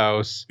Draft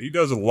House. He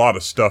does a lot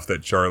of stuff,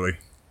 that Charlie.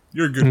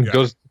 You're a good guy.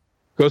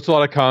 Goes to a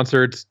lot of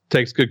concerts,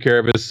 takes good care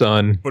of his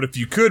son. But if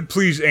you could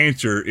please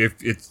answer if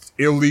it's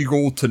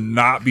illegal to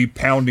not be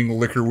pounding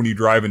liquor when you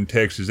drive in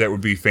Texas, that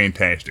would be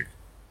fantastic.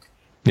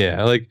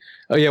 Yeah, like,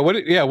 oh yeah,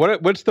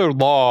 what's the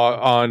law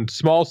on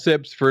small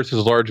sips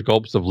versus large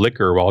gulps of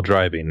liquor while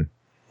driving?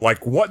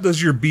 Like, what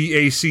does your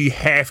BAC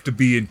have to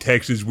be in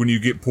Texas when you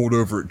get pulled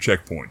over at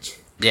checkpoints?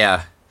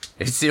 Yeah.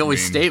 It's the only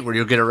state where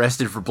you'll get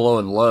arrested for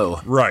blowing low.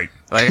 Right.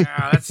 Like,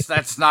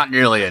 that's not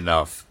nearly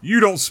enough. You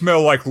don't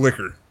smell like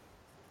liquor.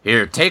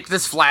 Here, take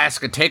this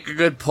flask and take a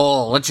good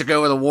pull. Let you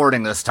go with a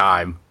warning this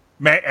time.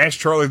 Matt, ask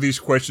Charlie these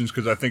questions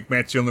because I think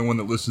Matt's the only one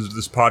that listens to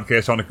this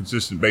podcast on a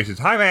consistent basis.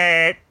 Hi,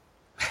 Matt.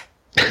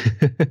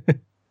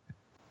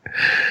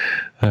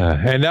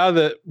 And now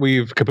that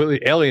we've completely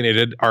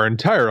alienated our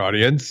entire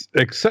audience,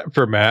 except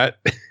for Matt,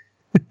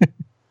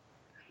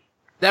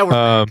 Now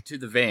we're back to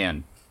the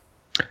van.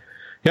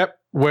 Yep,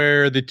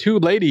 where the two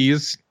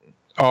ladies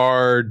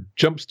are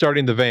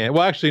jump-starting the van.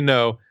 Well, actually,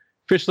 no.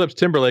 Fish Lips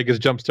Timberlake is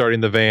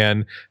jump-starting the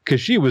van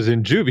because she was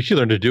in juvie. She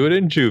learned to do it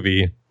in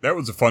juvie. That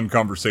was a fun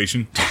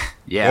conversation.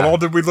 Yeah. What all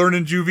did we learn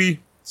in juvie?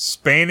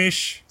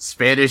 Spanish,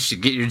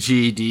 get your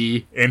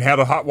GED. and how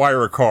to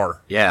hotwire a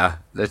car. Yeah,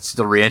 that's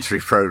the reentry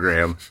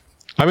program.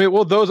 I mean,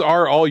 well, those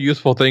are all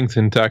useful things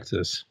in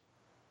Texas.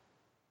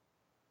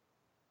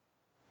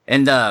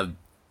 And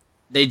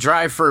they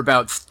drive for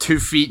about 2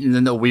 feet and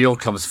then the wheel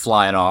comes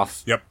flying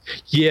off. Yep.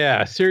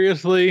 Yeah,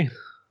 seriously?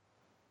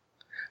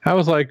 I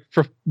was like,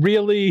 for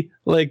really?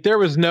 Like, there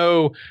was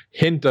no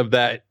hint of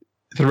that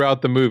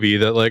throughout the movie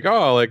that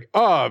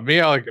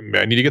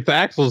I need to get the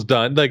axles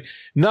done. Like,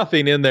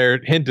 nothing in there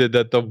hinted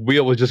that the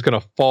wheel was just going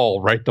to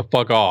fall right the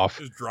fuck off.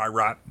 Just dry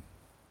rot.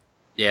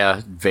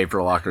 Yeah,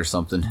 vapor lock or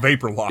something.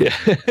 Vapor lock.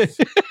 Yeah.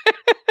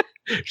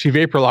 She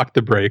vapor locked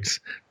the brakes.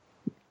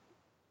 You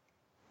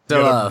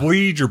So, gotta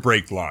bleed your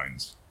brake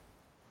lines.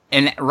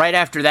 and right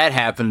after that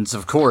happens,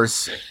 of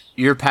course,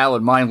 your pal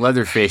and mine,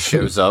 Leatherface,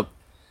 shows up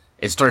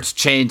and starts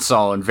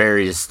chainsawing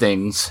various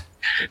things.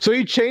 So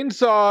he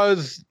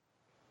chainsaws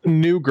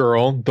New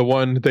Girl, the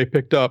one they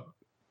picked up,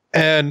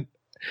 and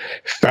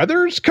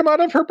feathers come out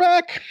of her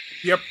back.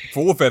 Yep,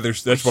 full of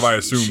feathers. That's what I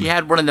assumed. She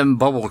had one of them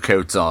bubble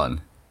coats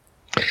on.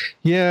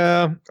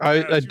 Yeah,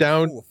 Yeah, she was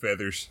down. full of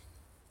feathers.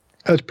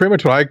 That's pretty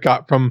much what I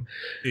got from.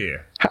 Yeah.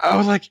 I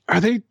was like, are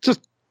they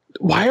just?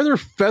 Why are there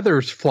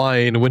feathers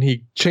flying when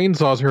he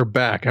chainsaws her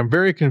back? I'm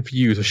very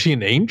confused. Is she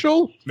an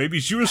angel? Maybe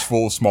she was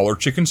full of smaller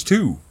chickens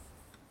too.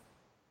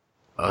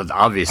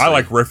 Obviously. I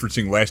like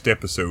referencing last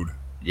episode.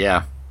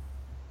 Yeah.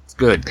 It's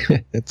good.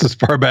 It's as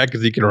far back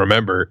as he can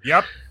remember.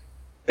 Yep.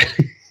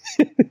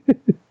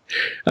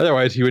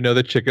 Otherwise, he would know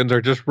that chickens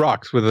are just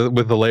rocks with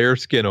a layer of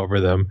skin over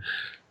them.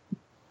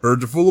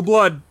 Birds are full of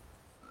blood.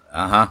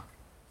 Uh-huh.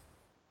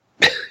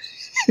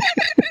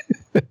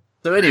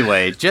 So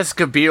anyway,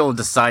 Jessica Biel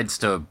decides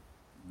to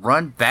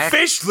run back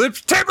Fish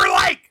Lips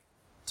Timberlake!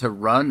 to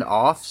run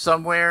off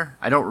somewhere.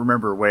 I don't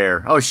remember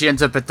where. Oh, she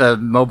ends up at the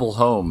mobile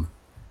home.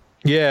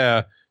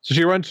 Yeah. So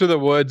she runs through the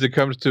woods and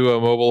comes to a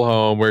mobile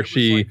home where It's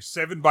like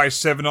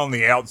 7x7 on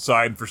the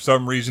outside. For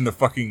some reason, the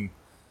fucking,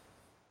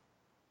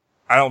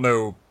 I don't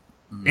know,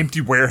 empty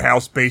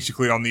warehouse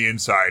basically on the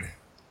inside.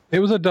 It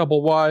was a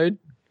double wide.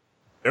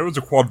 It was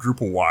a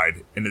quadruple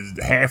wide, and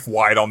it's half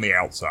wide on the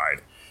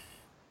outside.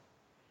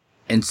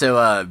 And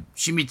so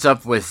she meets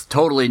up with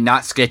totally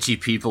not sketchy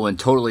people and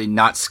totally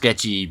not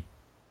sketchy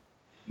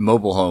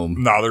mobile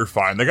home. Nah, they're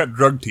fine. They got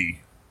drug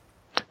tea.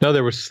 No,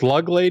 there was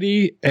Slug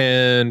Lady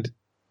and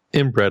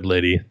Inbred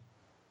Lady.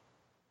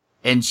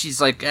 And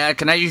she's like,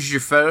 can I use your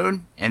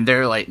phone? And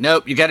they're like,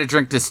 nope, you gotta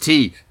drink this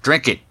tea.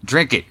 Drink it,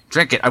 drink it,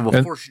 drink it. I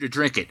will force you to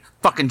drink it.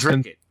 Fucking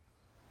drink it.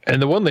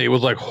 And the one lady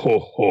was like, ho,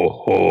 ho,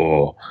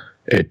 ho,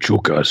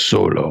 echuca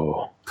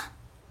solo.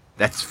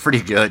 That's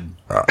pretty good.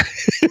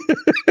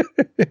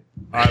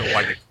 I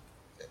like it.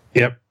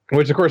 Yep.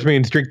 Which, of course,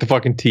 means drink the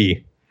fucking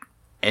tea.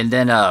 And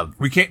then,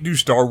 We can't do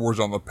Star Wars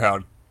on the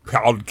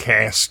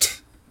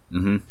podcast.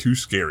 mm-hmm, Too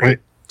scary. Wait.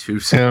 too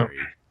scary.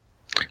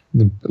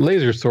 The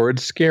laser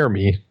swords scare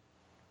me.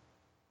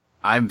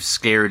 I'm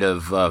scared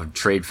of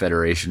trade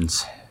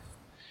federations.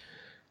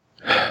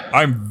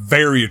 I'm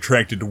very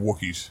attracted to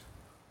Wookiees.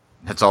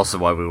 That's also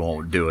why we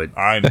won't do it.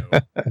 I know.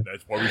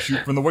 That's why we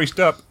shoot from the waist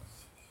up.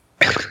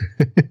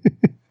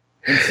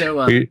 And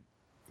so,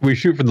 We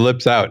shoot from the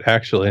lips out,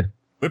 actually.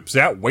 Lips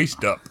out,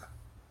 waist up.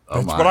 oh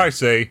That's my. what I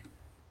say.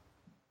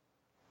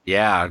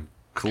 Yeah,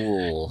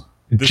 cool.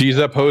 G's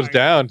up, hose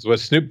down is what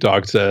Snoop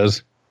Dogg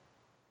says.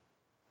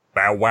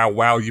 Bow wow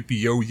wow,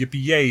 yippee yo,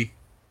 yippee yay.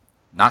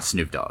 Not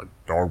Snoop Dogg.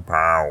 Dog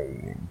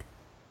pound.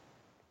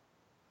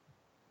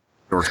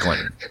 George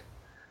Clinton.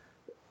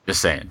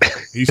 Just saying.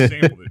 He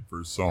sampled it for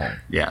his song.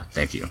 Yeah,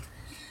 thank you.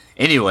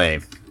 Anyway,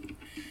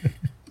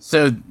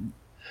 so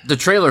the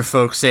trailer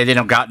folks say they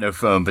don't got no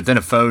phone, but then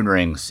a phone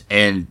rings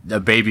and the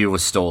baby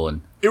was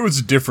stolen. It was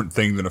a different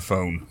thing than a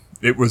phone.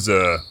 It was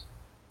a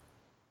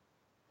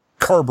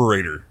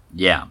carburetor.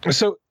 Yeah.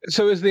 So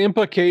is the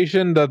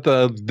implication that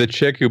the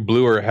chick who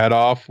blew her head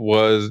off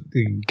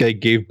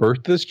gave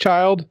birth to this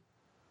child?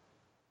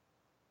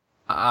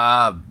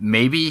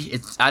 Maybe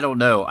I don't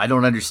know. I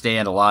don't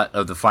understand a lot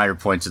of the finer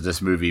points of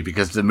this movie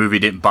because the movie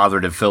didn't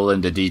bother to fill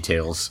in the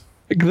details.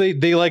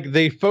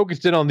 They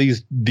focused in on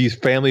these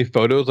family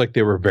photos like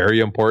they were very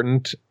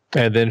important,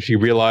 and then she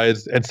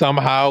realized, and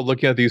somehow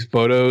looking at these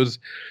photos,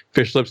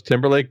 Fish Lips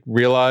Timberlake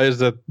realized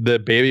that the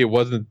baby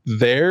wasn't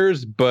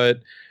theirs, but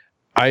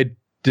I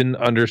didn't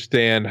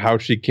understand how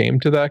she came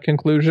to that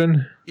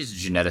conclusion. He's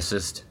a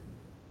geneticist.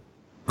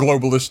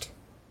 Globalist.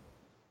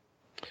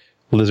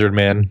 Lizard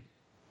man.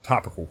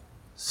 Topical.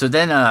 So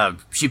then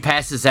she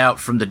passes out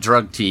from the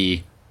drug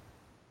tea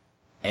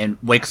and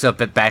wakes up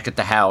back at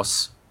the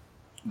house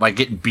by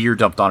getting beer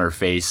dumped on her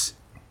face.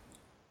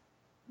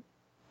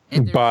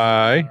 And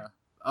By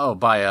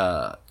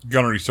by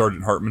Gunnery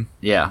Sergeant Hartman.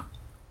 yeah.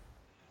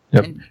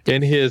 yep. and-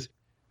 And his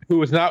who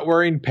was not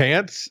wearing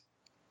pants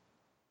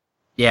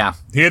Yeah.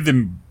 He had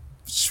them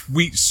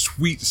sweet,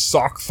 sweet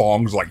sock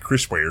thongs like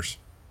Chris wears.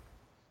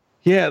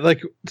 Yeah,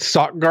 like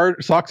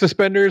sock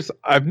suspenders.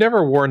 I've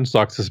never worn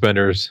sock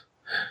suspenders.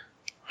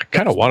 I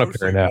kind of want a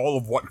pair now. All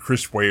of what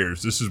Chris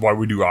wears. This is why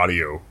we do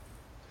audio.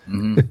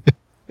 Mm-hmm.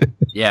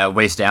 Yeah,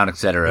 waist down,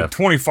 etc.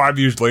 25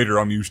 years later,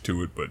 I'm used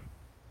to it, but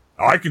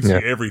I can see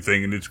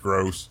everything, and it's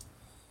gross.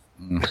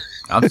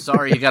 I'm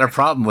sorry you got a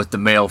problem with the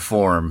male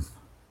form.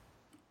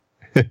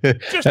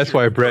 That's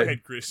why Brett. Go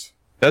ahead, Chris.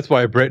 That's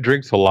why Brett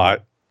drinks a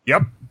lot.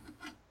 Yep.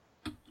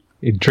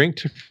 You drink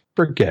to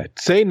forget.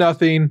 Say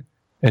nothing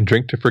and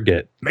drink to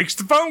forget. Makes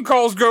the phone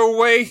calls go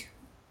away.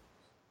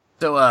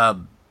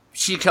 So,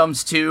 she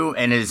comes to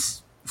and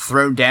is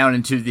thrown down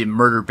into the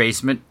murder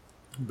basement.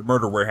 The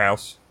murder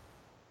warehouse.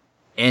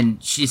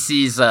 And she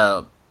sees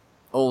old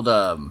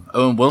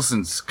Owen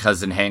Wilson's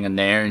cousin hanging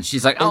there, and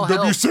she's like, "Oh,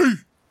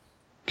 OWC.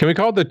 Can we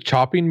call it the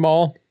chopping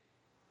mall?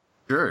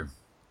 Sure."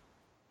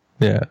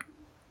 Yeah.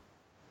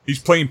 He's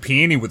playing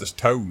piano with his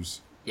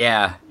toes.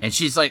 Yeah, and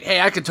she's like, "Hey,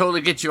 I could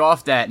totally get you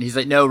off that." And he's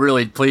like, "No,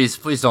 really, please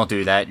don't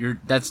do that.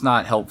 That's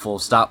not helpful.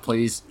 Stop,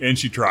 please." And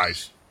she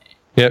tries.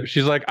 Yep.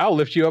 She's like, "I'll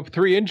lift you up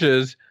 3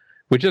 inches,"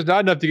 which is not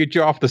enough to get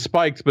you off the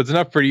spikes, but it's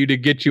enough for you to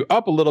get you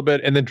up a little bit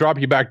and then drop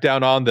you back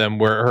down on them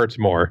where it hurts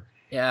more.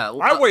 Yeah.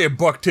 I weigh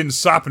 $110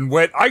 sopping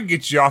wet. I can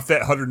get you off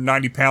that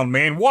 190-pound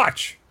man.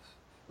 Watch.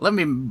 Let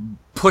me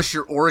push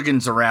your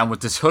organs around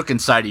with this hook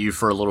inside of you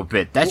for a little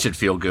bit. That should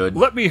feel good.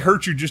 Let me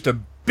hurt you just a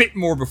bit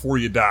more before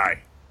you die.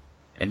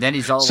 And then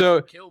he's all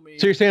So, kill me.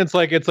 so you're saying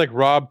it's like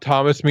Rob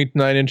Thomas meets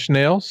 9 Inch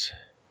Nails?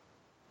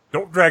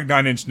 Don't drag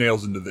 9 Inch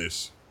Nails into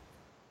this.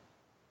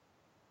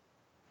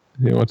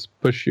 He wants to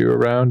push you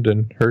around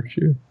and hurt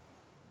you?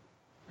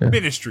 Yeah.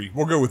 Ministry.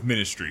 We'll go with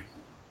ministry.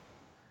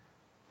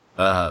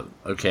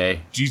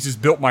 Okay. Jesus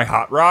built my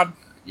hot rod.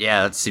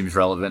 Yeah, that seems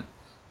relevant.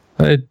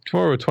 It's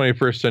more of a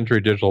 21st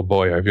century digital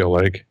boy, I feel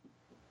like.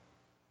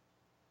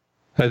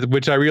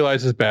 Which I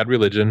realize is bad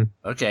religion.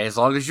 Okay, as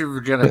long as you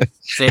were gonna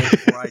say it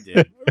before I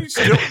did. He's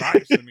still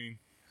nice. I mean,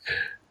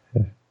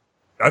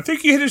 I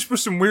think he hit us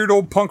with some weird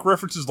old punk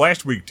references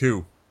last week,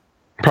 too.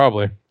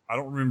 Probably. I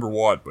don't remember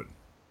what, but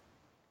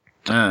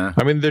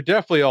I mean, they're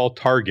definitely all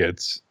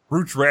targets.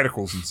 Roots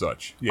Radicals and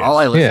such. Yes. All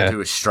I listen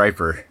to is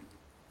Striper.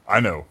 I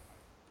know.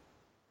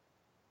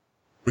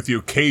 With the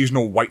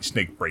occasional White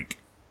Snake break.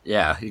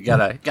 Yeah, you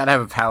gotta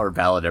have a power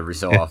ballad every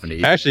so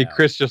often. Actually,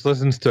 Chris just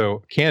listens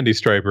to Candy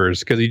Stripers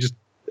because he just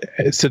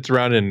sits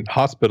around in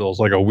hospitals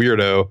like a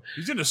weirdo.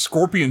 He's in a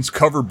Scorpions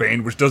cover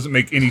band, which doesn't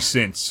make any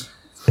sense.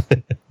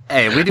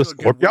 Hey, we do a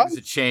good Winds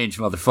of Change,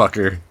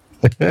 motherfucker.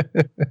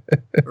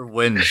 Or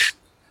Winds.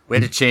 We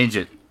had to change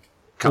it.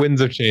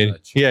 Winds of Change.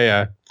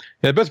 Yeah.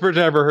 The best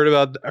version I ever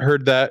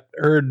heard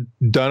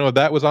done with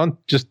that was on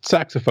just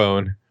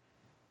saxophone.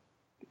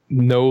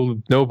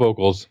 No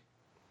vocals.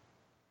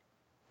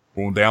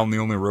 Going down the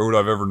only road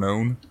I've ever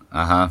known.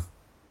 Uh-huh.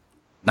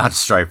 Not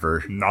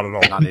Striper. Not at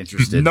all. Not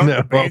interested. None of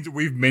the bands that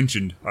we've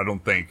mentioned, I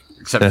don't think.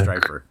 Except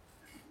Striper.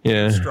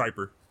 Yeah.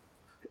 Striper.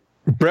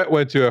 Brett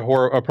went to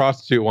a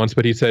prostitute once,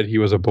 but he said he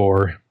was a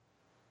bore.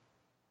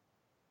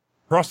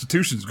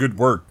 Prostitution's good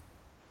work.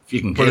 If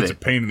you can but get it's it. a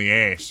pain in the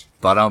ass.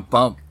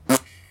 Bump.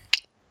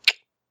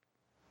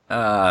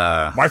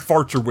 My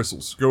farts are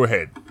whistles. Go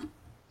ahead.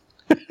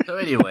 So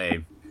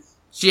anyway,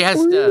 she has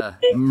to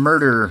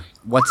murder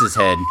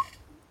what's-his-head.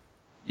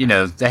 You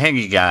know, the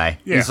hanging guy.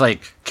 Yeah. He's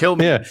like, kill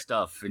me and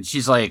stuff. And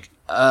she's like,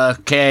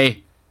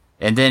 okay.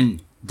 And then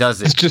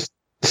does it. It just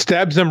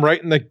stabs him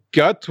right in the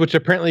guts, which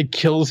apparently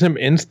kills him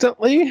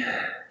instantly.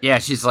 Yeah,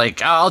 she's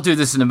like, I'll do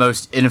this in the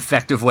most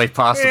ineffective way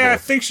possible. Yeah, I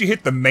think she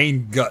hit the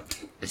main gut.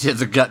 It's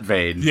the gut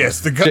vein. Yes,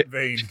 the gut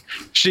vein.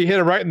 She hit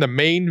it right in the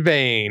main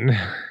vein.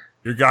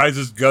 Your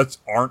guys' guts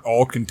aren't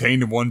all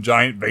contained in one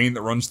giant vein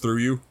that runs through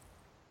you?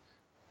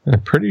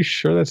 I'm pretty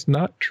sure that's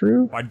not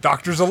true. My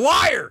doctor's a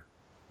liar!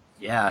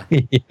 Yeah.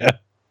 Yeah.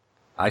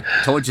 I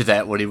told you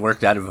that when he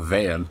worked out of a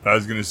van. I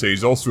was going to say,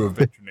 he's also a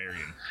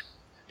veterinarian.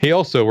 He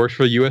also works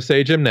for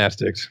USA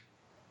Gymnastics.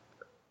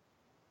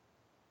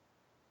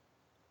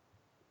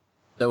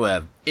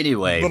 So,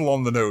 anyway. A little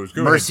on the nose.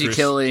 Go Mercy ahead, Chris.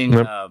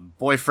 killing,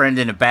 boyfriend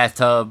in a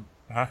bathtub.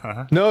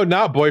 No,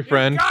 not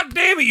boyfriend. God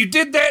damn it, you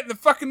did that in the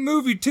fucking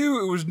movie, too.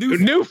 It was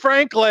New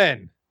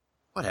Franklin.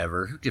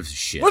 Whatever. Who gives a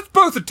shit? Let's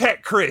both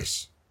attack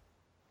Chris.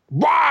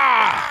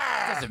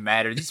 Wah! Doesn't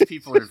matter. These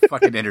people are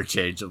fucking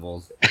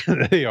interchangeable.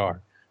 They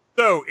are.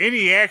 So,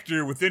 any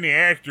actor with any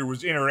actor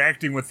was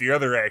interacting with the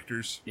other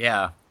actors.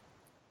 Yeah.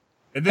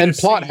 And then And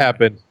plot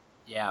happened.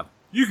 Yeah.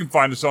 You can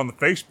find us on the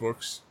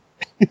Facebooks.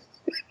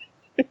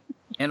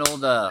 And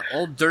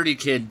old dirty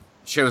kid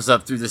shows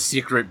up through the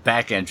secret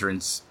back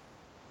entrance.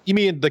 You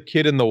mean the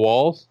kid in the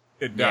walls?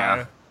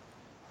 Yeah.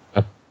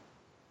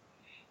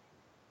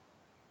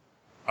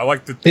 I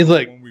like the He's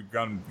like- one we've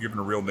given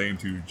a real name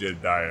to,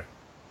 Jedediah.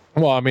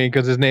 Well, I mean,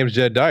 because his name's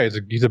Jedediah.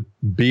 He's a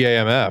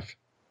BAMF.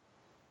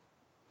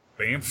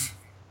 Bamf?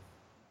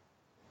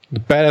 The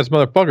badass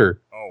motherfucker.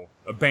 Oh,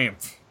 a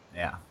Bamf.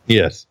 Yeah.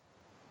 Yes.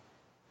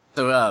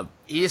 So,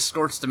 he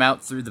escorts them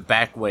out through the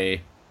back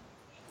way,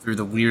 through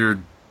the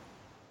weird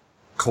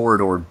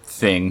corridor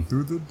thing.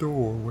 Through the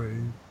doorway.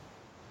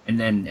 And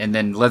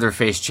then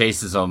Leatherface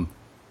chases them,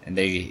 and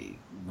they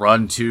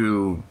run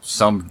to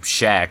some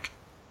shack.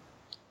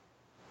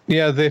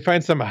 Yeah, they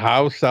find some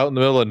house out in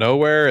the middle of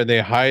nowhere, and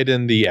they hide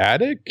in the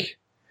attic.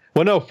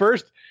 Well, no,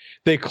 first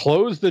they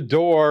close the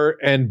door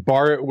and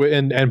bar it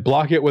and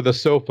block it with a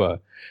sofa.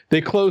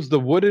 They close the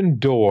wooden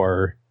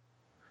door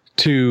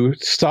to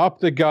stop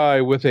the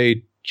guy with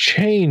a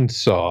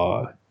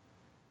chainsaw.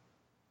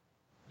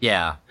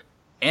 Yeah,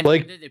 and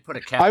Like, then they put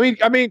a cap. I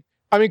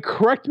mean,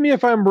 correct me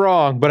if I'm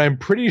wrong, but I'm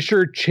pretty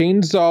sure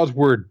chainsaws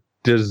were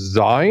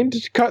designed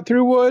to cut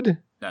through wood.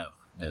 No,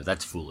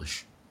 that's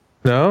foolish.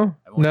 No,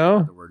 I won't no.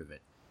 hear the word of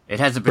it. It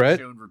hasn't been Brett?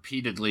 shown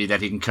repeatedly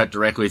that he can cut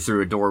directly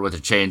through a door with a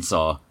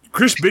chainsaw.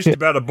 Chris bitched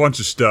about a bunch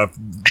of stuff.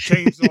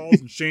 Chainsaws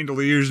and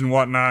chandeliers and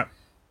whatnot.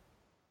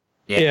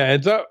 Yeah,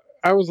 and so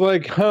I was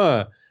like,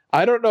 huh.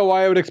 I don't know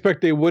why I would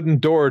expect a wooden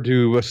door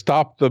to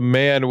stop the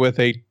man with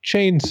a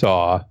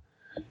chainsaw,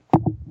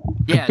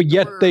 Yeah, but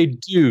yet they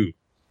do.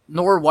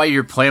 Nor why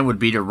your plan would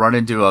be to run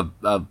into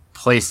a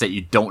place that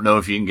you don't know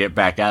if you can get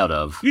back out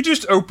of. You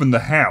just opened the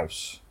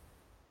house.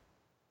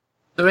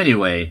 So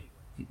anyway,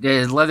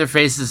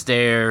 Leatherface is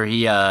there.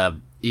 He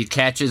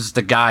catches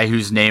the guy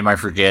whose name I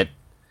forget.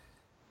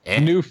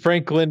 And, New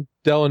Franklin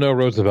Delano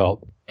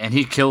Roosevelt. and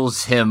he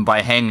kills him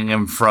by hanging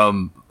him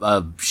from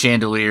a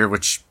chandelier,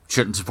 which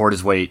shouldn't support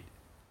his weight.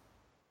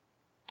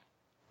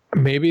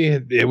 Maybe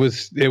it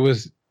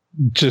was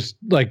just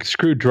like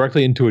screwed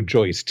directly into a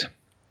joist.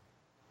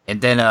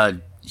 And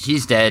then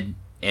he's dead,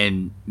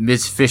 and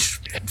Miss Fish.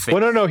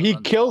 Well, no, he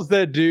kills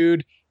that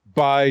dude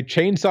by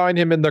chainsawing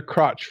him in the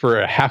crotch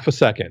for a half a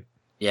second.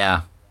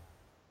 Yeah.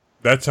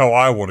 That's how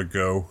I want to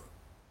go.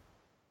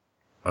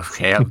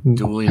 Okay,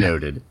 duly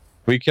noted.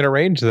 We can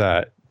arrange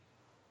that.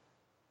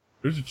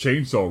 There's a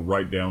chainsaw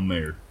right down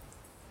there.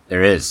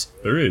 There is.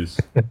 There is.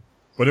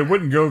 But it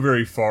wouldn't go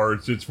very far.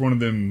 It's one of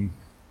them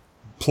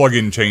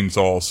plug-in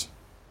chainsaws.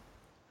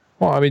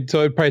 Well, I mean, so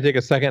it'd probably take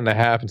a second and a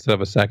half instead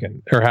of a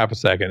second, or half a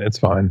second. It's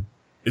fine.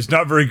 It's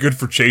not very good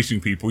for chasing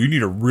people. You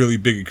need a really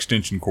big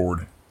extension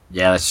cord.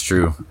 Yeah, that's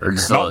true. Or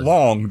It's just not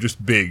long,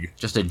 just big.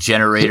 just a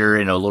generator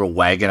in a little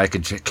wagon I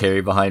could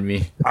carry behind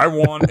me. I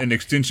want an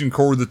extension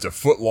cord that's a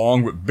foot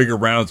long but big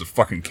around as a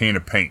fucking can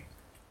of paint.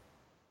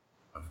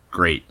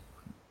 Great.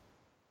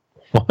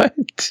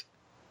 What?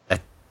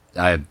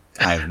 I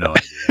have no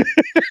idea.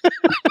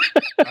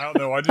 I don't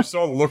know. I just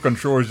saw the look on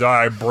Troy's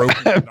eye. I broke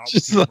it. Not with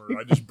just humor. like,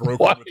 I just broke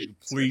what? it with a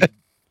complete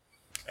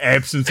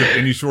absence of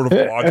any sort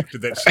of logic to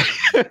that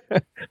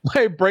statement.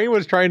 My brain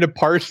was trying to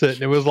parse it,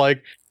 and it was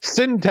like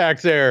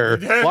syntax error,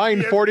 Yeah,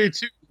 line yeah.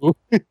 42.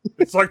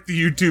 It's like the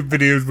YouTube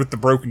videos with the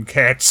broken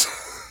cats.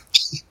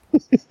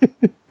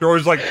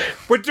 Troy's like,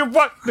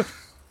 what?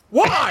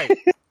 Why?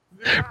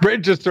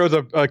 Brent just throws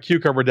a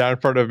cucumber down in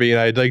front of me, and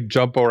I like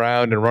jump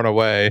around and run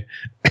away.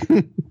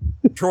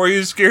 Troy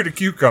is scared of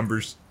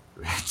cucumbers.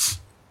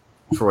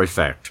 Troy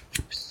fact.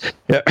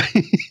 Yeah.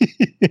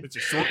 It's a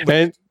short list.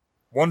 and,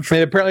 One Troy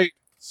and apparently,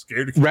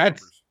 scared of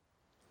cucumbers.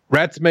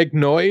 rats make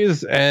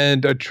noise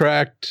and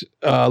attract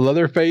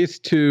Leatherface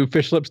to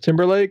Fish Lips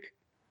Timberlake,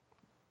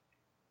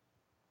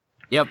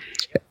 Yep.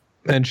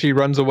 and she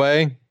runs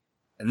away.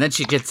 And then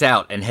she gets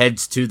out and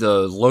heads to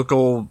the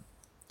local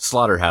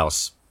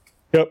slaughterhouse.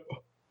 Yep.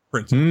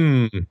 Prince.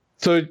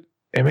 So,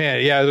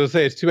 man, yeah, I was gonna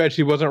say it's too bad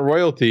she wasn't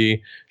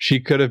royalty. She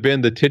could have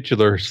been the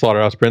titular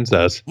slaughterhouse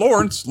princess.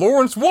 Lawrence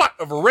what?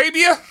 Of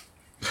Arabia?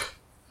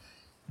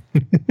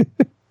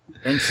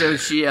 And so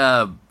she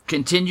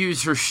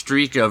continues her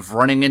streak of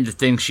running into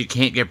things she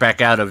can't get back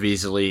out of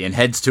easily and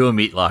heads to a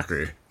meat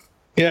locker.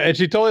 Yeah, and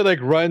she totally like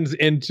runs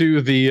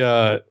into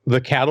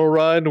the cattle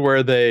run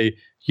where they,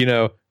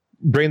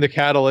 bring the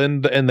cattle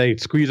in and they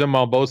squeeze them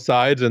on both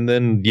sides and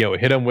then,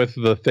 hit them with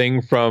the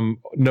thing from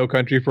No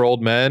Country for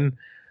Old Men.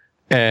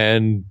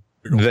 And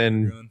Big old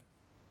then, gun.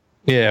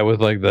 yeah,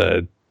 with like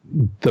the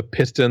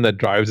piston that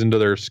drives into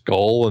their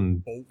skull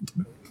and Bolt.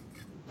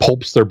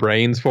 pulps their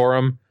brains for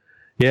them.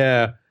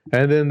 Yeah.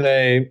 And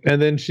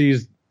then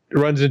she's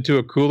runs into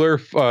a cooler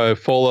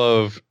full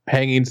of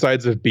hanging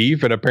sides of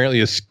beef and apparently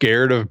is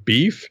scared of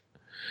beef.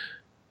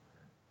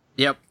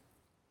 Yep.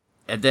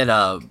 And then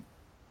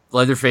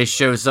Leatherface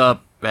shows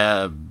up,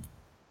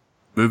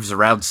 moves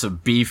around some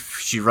beef.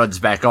 She runs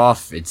back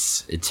off.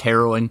 It's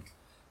harrowing.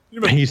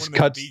 You must be He's one of them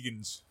cut-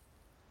 vegans.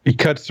 He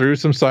cuts through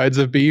some sides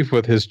of beef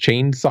with his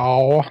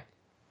chainsaw.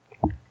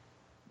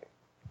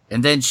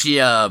 And then she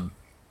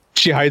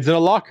She hides in a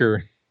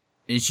locker.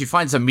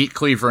 finds a meat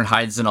cleaver and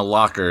hides in a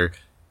locker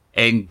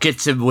and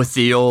gets him with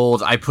the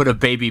old I put a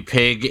baby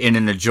pig in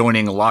an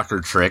adjoining locker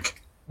trick.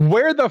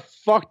 Where the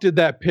fuck did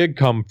that pig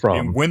come And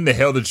from? when the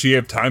hell did she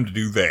have time to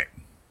do that?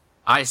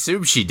 I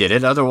assume she did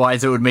it,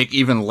 otherwise it would make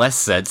even less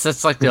sense.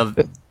 That's like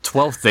the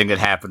 12th thing that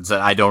happens that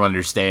I don't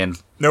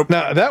understand. Nope.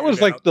 Now, that was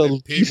like the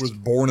That pig least- was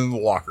born in the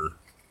locker.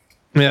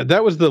 Yeah,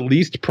 that was the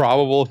least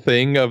probable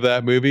thing of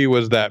that movie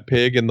was that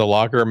pig in the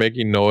locker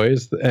making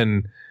noise.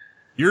 And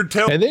You're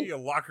telling And then- me a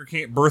locker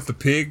can't birth a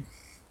pig?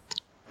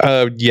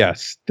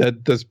 Yes,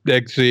 that's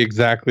actually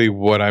exactly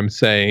what I'm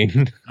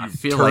saying. I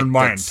feel Turn like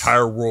my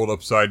entire world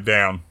upside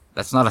down.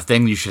 that's not a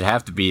thing you should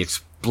have to be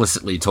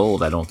explicitly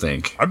told, I don't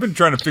think. I've been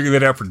trying to figure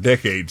that out for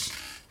decades.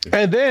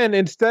 And then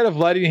instead of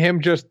letting him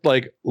just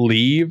like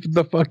leave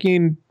the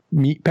fucking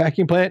meat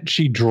packing plant,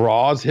 she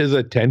draws his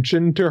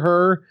attention to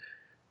her.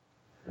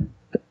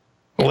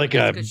 Like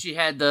Because she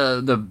had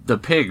the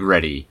pig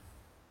ready.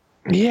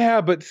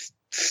 yeah, but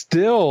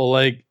still,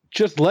 like,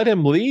 just let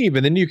him leave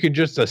and then you can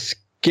just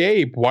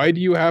escape. Why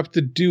do you have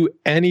to do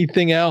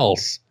anything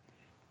else?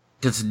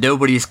 Because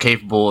nobody's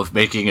capable of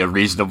making a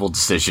reasonable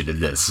decision in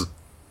this.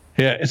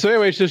 Yeah. So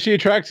anyway, so she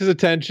attracts his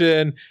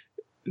attention,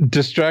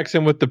 distracts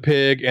him with the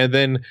pig, and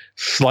then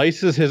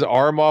slices his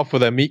arm off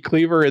with a meat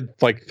cleaver in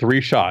like 3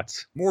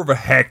 shots. More of a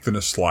hack than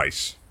a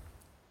slice.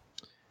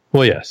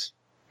 Well, yes.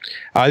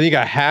 I think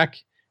a hack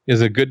is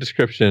a good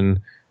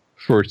description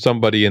for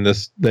somebody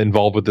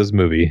involved with this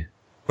movie.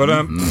 But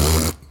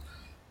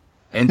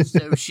And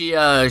so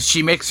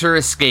she makes her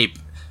escape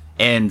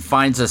and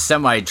finds a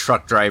semi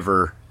truck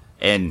driver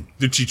and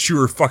did she chew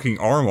her fucking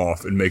arm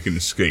off and make an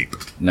escape?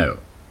 no.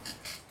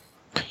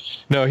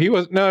 No,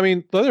 I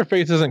mean,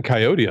 Leatherface isn't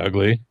Coyote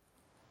Ugly.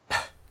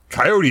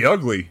 Coyote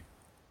Ugly.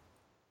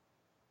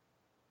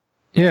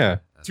 Yeah.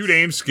 Too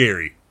damn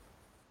scary.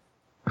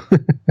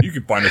 You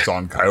can find us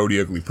on Coyote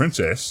Ugly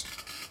Princess.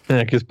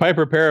 Yeah, because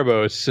Piper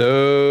Perabo is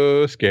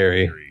so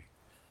scary.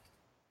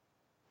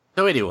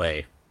 So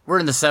anyway, we're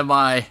in the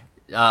semi.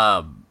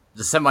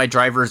 The semi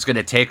driver is going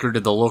to take her to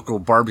the local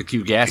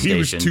barbecue gas He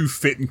was station. too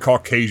fit and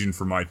Caucasian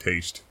for my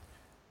taste.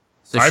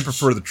 So I she-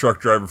 prefer the truck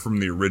driver from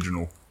the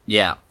original.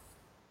 Yeah.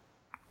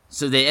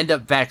 So they end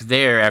up back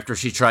there after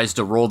she tries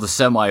to roll the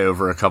semi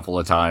over a couple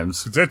of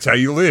times. 'Cause that's how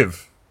you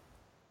live.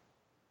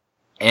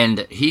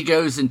 And he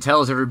goes and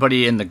tells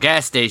everybody in the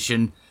gas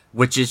station,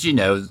 which is,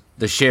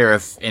 the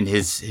sheriff and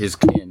his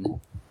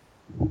kin.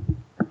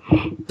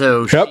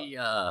 So Yep. she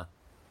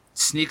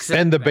sneaks in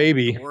And the back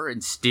baby. door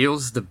and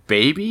steals the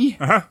baby.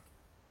 Uh-huh.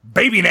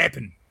 Baby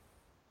napping.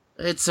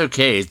 It's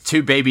okay.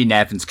 2 baby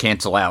nappings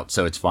cancel out,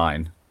 so it's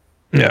fine.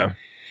 Yeah.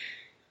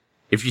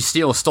 If you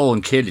steal a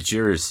stolen kid, it's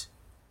yours.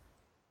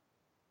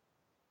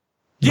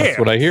 Yeah. That's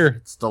what I hear.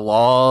 It's the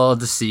law of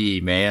the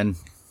sea, man.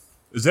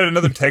 Is that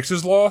another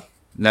Texas law?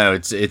 No,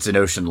 it's an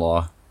ocean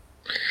law.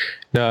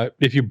 Now,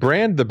 if you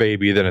brand the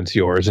baby, then it's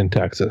yours in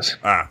Texas.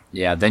 Ah,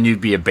 Yeah, then you'd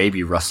be a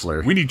baby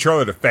rustler. we need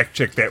Charlie to fact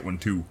check that one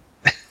too.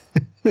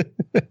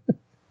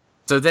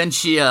 So then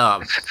she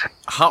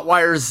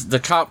hotwires the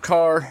cop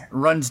car,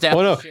 runs down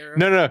Oh, the sheriff.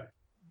 no.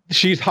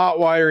 She's hot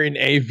wiring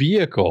a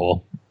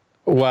vehicle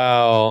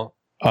while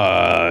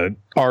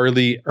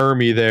Arlie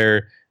Ermy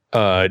there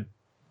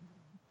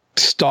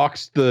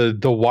stalks the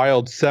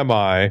wild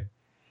semi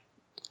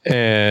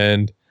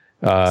and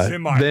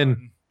Semi.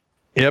 then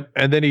yep,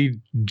 and then he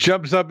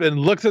jumps up and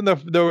looks in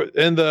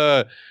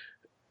the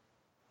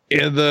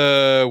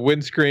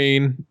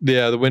windscreen,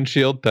 the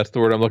windshield. That's the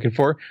word I'm looking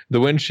for. The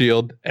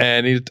windshield,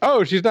 and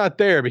she's not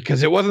there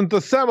because it wasn't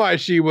the semi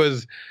she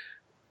was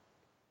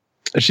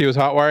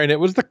hot wiring. It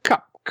was the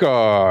cop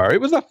car. It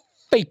was a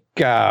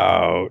fake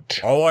out.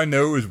 All I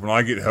know is when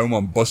I get home,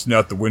 I'm busting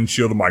out the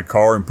windshield of my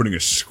car and putting a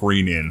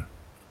screen in.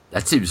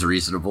 That seems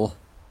reasonable.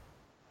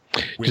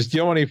 Just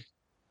you want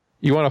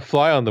to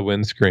fly on the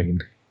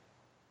windscreen.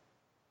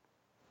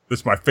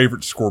 That's my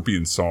favorite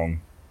Scorpion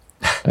song.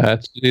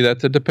 That's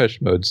a Depeche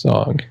Mode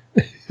song.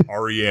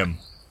 REM.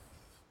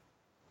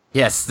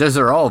 Yes, those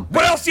are all.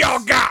 What else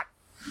y'all got?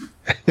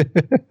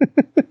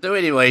 So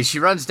anyway, she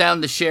runs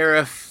down the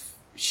sheriff.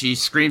 She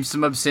screams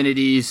some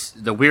obscenities.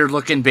 The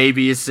weird-looking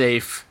baby is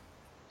safe.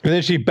 And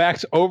then she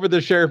backs over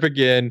the sheriff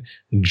again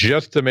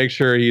just to make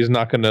sure he's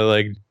not going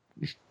to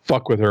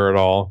fuck with her at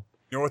all.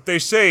 You know what they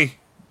say?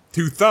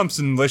 2 thumps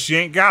unless you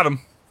ain't got 'em.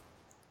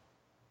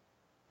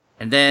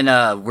 And then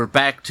we're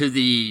back to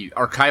the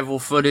archival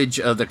footage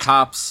of the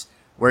cops,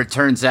 where it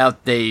turns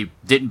out they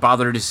didn't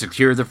bother to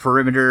secure the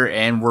perimeter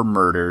and were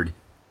murdered.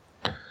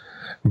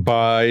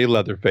 By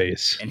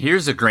Leatherface. And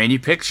here's a grainy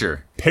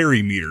picture.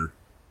 Perimeter.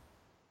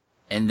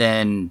 And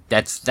then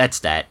that's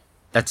that.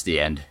 That's the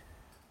end.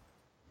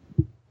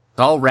 It's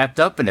all wrapped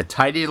up in a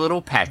tidy little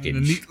A package.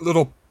 neat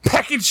little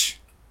package.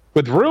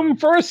 With room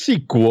for a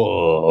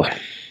sequel.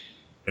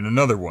 And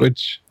another one.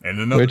 Which and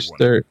another one.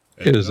 there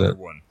and another isn't.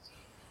 one.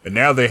 And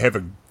now they have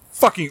a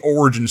fucking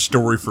origin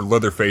story for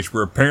Leatherface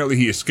where apparently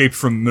he escaped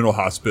from a mental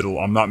hospital.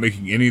 I'm not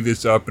making any of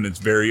this up, and it's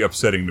very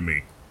upsetting to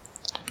me.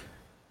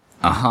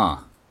 Uh-huh.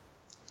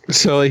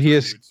 So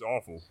It's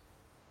awful.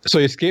 So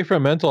he escaped from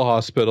a mental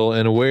hospital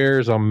and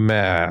wears a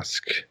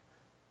mask.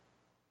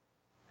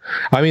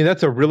 I mean,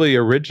 that's a really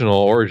original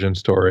origin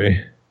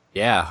story.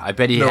 Yeah, I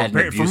bet he No, had an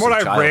from abusive what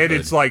I've read, childhood.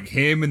 it's like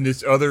him and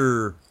this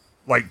other,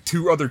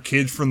 2 other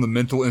kids from the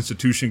mental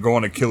institution go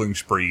on a killing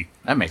spree.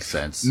 That makes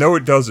sense. No,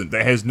 it doesn't.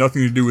 That has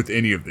nothing to do with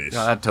any of this.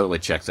 No, that totally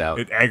checks out.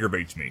 It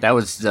aggravates me. That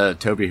was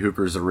Toby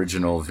Hooper's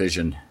original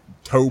vision.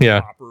 Tobe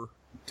Yeah. Hopper.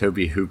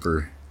 Toby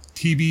Hooper.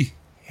 TB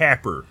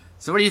Happer.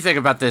 So what do you think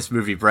about this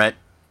movie, Brett?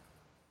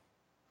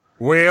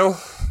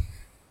 Well,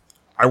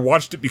 I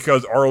watched it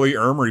because R. Lee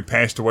Ermey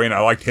passed away, and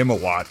I liked him a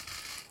lot.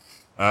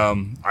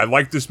 I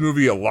liked this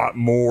movie a lot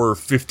more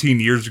 15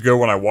 years ago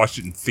when I watched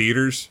it in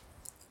theaters.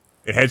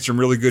 It had some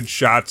really good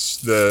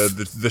shots.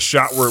 The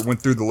shot where it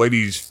went through the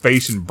lady's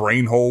face and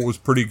brain hole was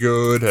pretty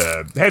good.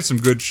 It had some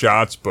good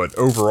shots, but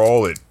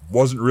overall it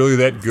wasn't really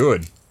that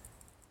good.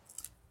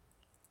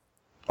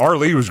 R.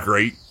 Lee was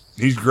great.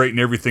 He's great in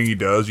everything he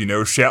does,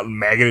 shouting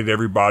maggot at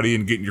everybody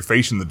and getting your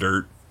face in the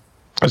dirt.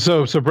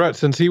 So Brett,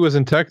 since he was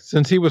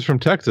from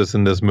Texas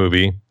in this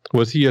movie,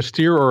 was he a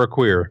steer or a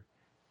queer?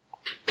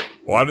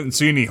 Well, I didn't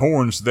see any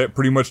horns, so that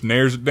pretty much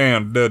narrows it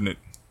down, doesn't it?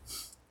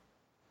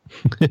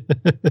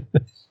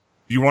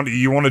 You want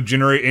to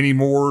generate any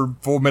more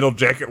Full Metal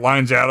Jacket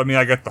lines out of me?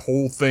 I got the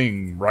whole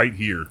thing right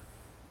here.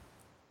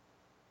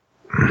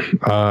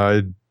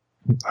 I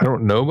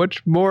don't know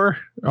much more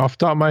off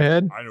the top of my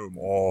head. I know them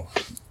all.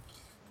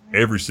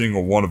 Every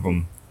single one of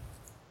them.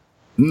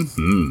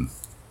 Mm-hmm.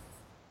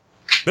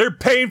 They're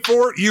paying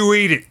for it, you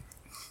eat it.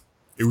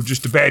 It was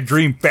just a bad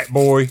dream, fat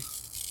boy.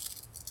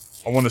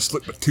 I want to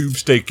slip a tube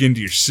steak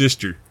into your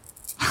sister.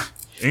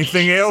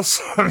 Anything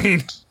else? I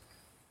mean...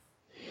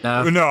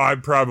 No, I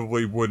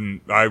probably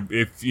wouldn't.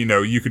 If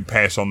you could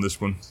pass on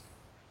this one.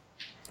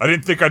 I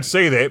didn't think I'd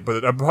say that,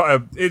 but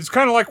it's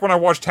kind of like when I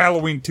watched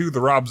Halloween 2,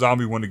 the Rob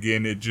Zombie one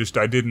again.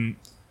 I didn't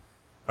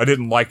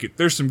like it.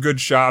 There's some good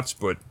shots,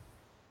 but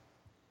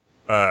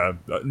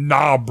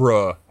nah,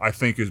 bruh, I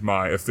think is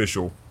my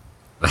official.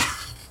 Nah,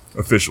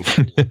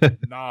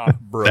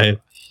 bruh. Hey.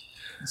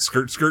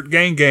 Skirt,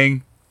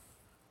 gang.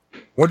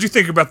 What'd you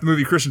think about the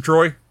movie, Chris and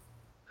Troy?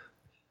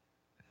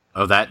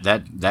 Oh, that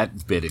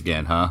bit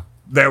again, huh?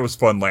 That was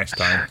fun last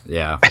time.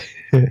 Yeah.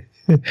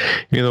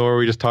 Where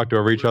we just talked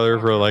over each other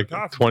for like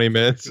 20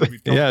 minutes.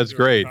 Yeah, it's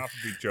great.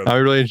 I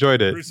really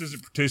enjoyed it. Chris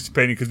isn't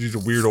participating because he's a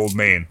weird old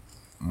man.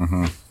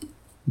 Mm-hmm.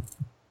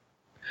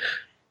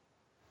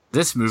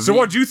 This movie. So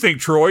what'd you think,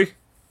 Troy?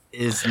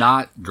 Is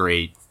not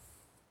great.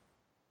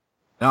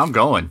 No, I'm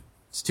going.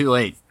 It's too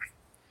late.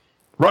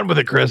 Run with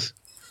it, Chris.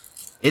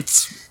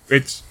 It's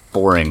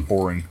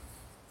boring.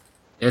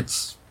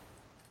 It's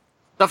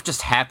stuff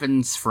just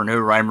happens for no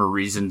rhyme or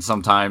reason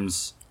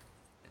sometimes.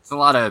 It's a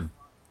lot of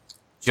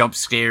jump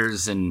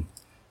scares and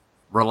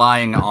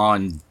relying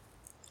on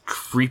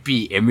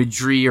creepy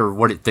imagery or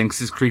what it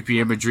thinks is creepy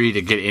imagery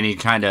to get any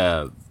kind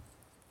of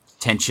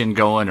tension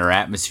going or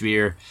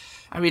atmosphere.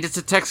 I mean, it's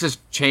a Texas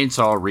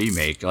Chainsaw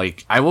remake.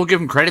 Like, I will give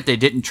them credit, they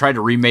didn't try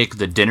to remake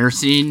the dinner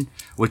scene,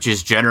 which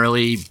is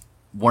generally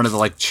one of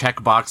the,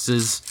 check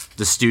boxes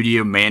the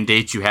studio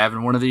mandates you have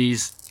in one of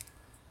these.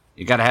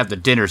 You gotta have the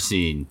dinner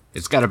scene.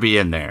 It's gotta be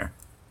in there.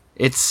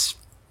 There's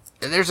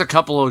a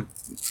couple of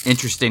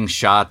interesting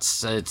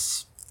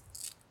shots.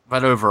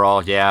 But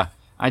overall, yeah,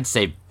 I'd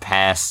say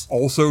pass.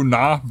 Also,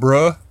 nah,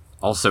 bruh.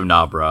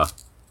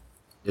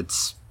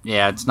 It's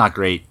not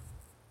great.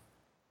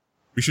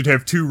 We should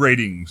have 2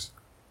 ratings.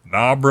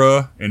 Nah,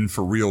 bruh, and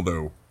for real,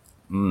 though.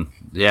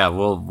 Yeah,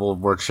 we'll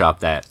workshop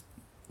that,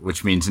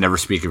 which means never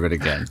speak of it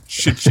again.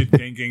 Shit,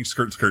 gang,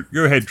 skirt.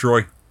 Go ahead,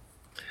 Troy.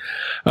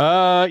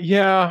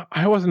 Yeah,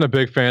 I wasn't a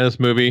big fan of this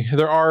movie.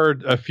 There are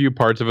a few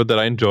parts of it that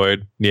I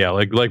enjoyed. Yeah,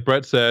 like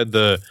Brett said,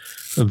 the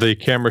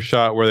camera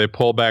shot where they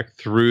pull back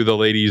through the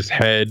lady's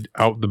head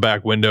out the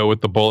back window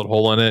with the bullet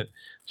hole in it.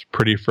 It's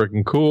pretty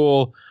freaking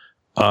cool.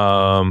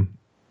 I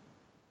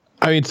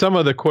mean, some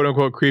of the quote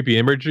unquote creepy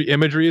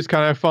imagery is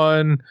kind of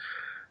fun.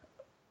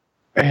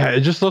 Yeah,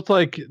 it just looked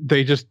like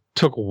they just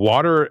took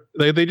water.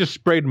 They just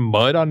sprayed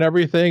mud on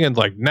everything and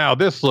now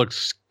this looks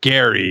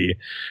scary.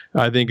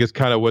 I think is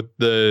kind of what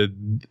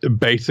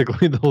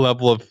basically the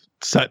level of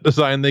set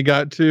design they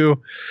got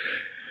to.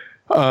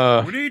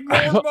 We need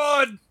more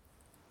mud.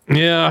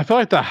 Yeah, I feel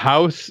like the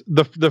house,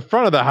 the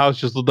front of the house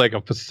just looked like a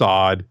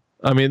facade.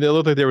 I mean, it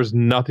looked like there was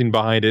nothing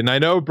behind it. And I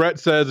know Brett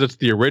says it's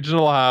the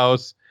original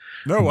house.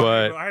 No,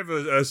 but I have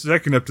a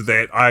second up to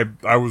that. I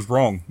was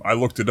wrong. I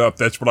looked it up.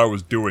 That's what I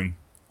was doing.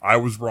 I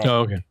was wrong. Oh,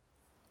 okay.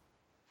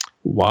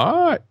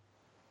 What?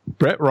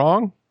 Brett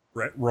wrong?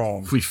 Brett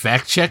wrong. We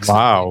fact checked.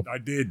 Wow. I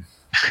did.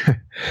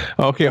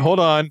 Okay,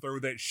 hold on. Throw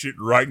that shit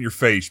right in your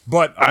face.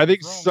 But I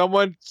think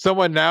someone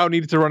now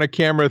needs to run a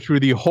camera through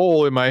the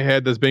hole in my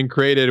head that's been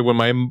created when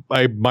my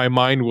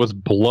mind was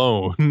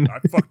blown.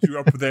 I fucked you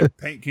up with that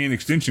paint can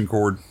extension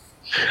cord.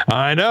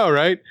 I know,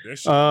 right? That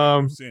shit makes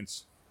no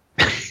sense.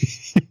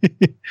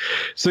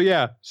 So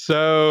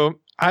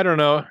I don't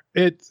know.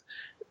 This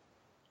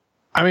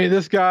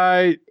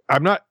guy, I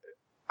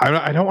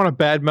don't want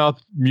to badmouth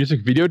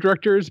music video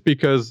directors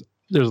because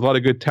there's a lot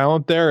of good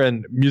talent there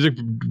and music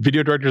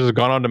video directors have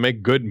gone on to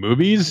make good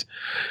movies.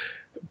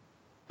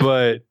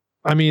 But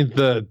I mean,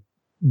 the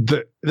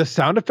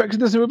sound effects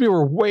in this movie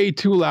were way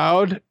too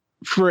loud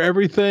for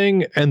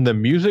everything. And the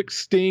music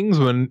stings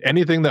when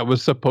anything that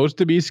was supposed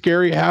to be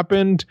scary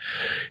happened.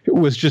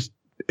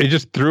 It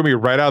just threw me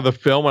right out of the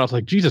film. And I was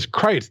like, Jesus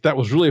Christ, that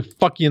was really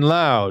fucking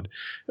loud.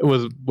 It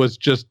was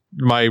just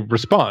my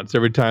response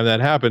every time that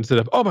happened instead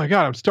of, oh my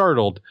God, I'm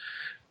startled.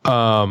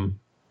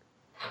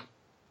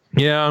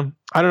 Yeah,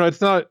 I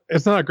don't know.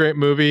 It's not a great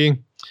movie.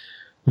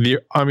 The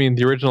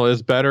original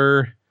is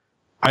better.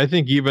 I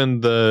think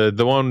even the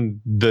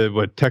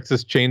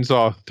Texas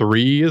Chainsaw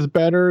 3 is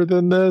better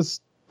than this.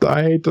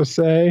 I hate to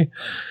say.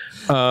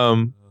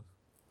 I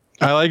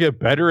like it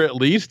better at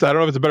least. I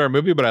don't know if it's a better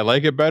movie, but I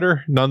like it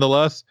better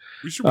nonetheless.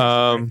 We should watch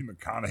the Matthew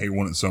McConaughey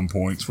one at some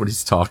point. That's what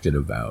he's talking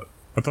about.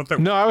 I thought that.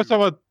 No, I was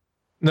talking about.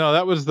 No,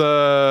 that was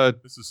the.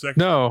 This is the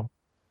second.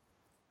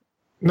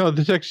 No,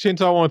 the Texas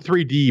Chainsaw one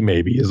 3D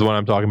maybe is the one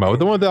I'm talking about.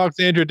 The one with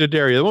Alexandra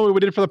Daddario, the one we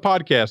did for the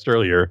podcast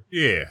earlier.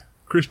 Yeah,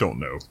 Chris don't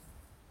know.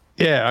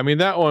 Yeah, I mean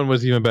that one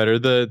was even better.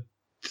 The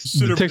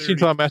Texas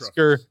Chainsaw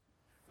Massacre,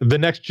 The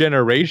Next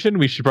Generation,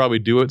 we should probably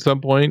do at some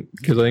point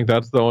because I think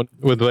that's the one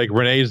with like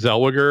Renee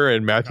Zellweger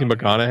and Matthew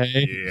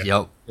McConaughey. Yeah.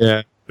 Yep.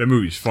 Yeah. That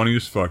movie's funny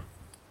as fuck.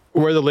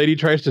 Where the lady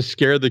tries to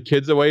scare the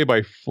kids away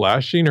by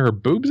flashing her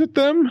boobs at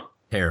them.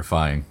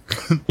 Terrifying.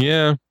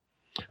 Yeah.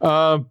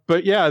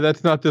 But yeah,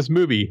 that's not this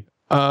movie.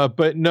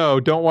 But no,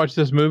 don't watch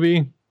this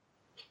movie.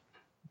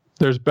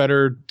 There's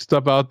better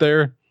stuff out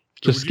there.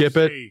 Just skip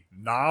it.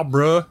 Nah,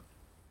 bruh.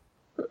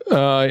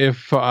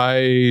 If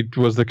I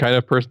was the kind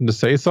of person to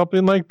say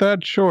something like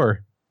that,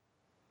 sure.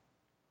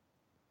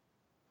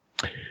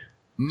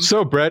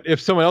 So, Brett,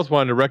 if someone else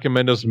wanted to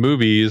recommend us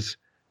movies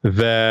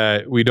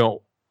that we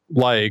don't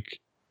like,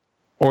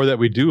 or that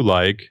we do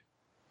like,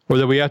 or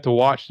that we have to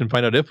watch and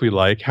find out if we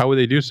like, how would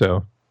they do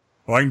so?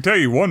 Well, I can tell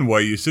you one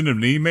way. You send them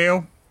an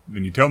email,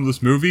 and you tell them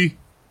this movie,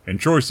 and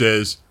Troy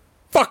says,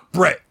 "Fuck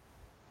Brett."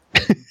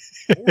 Or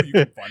you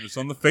can find us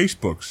on the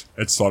Facebooks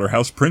at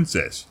Slaughterhouse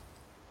Princess.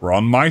 We're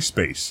on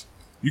MySpace.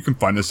 You can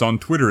find us on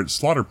Twitter at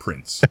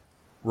Slaughterprince.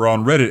 We're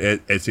on Reddit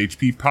at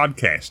SHP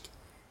Podcast.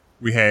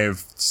 We have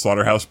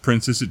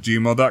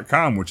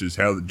slaughterhouseprincess@gmail.com, which is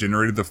how it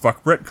generated the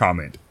 "Fuck Brett"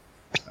 comment.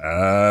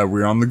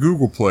 We're on the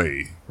Google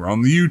Play. We're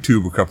on the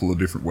YouTube a couple of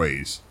different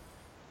ways.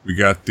 We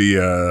got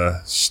the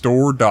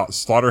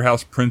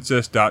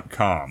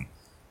store.slaughterhouseprincess.com.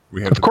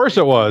 We have of course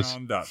it was.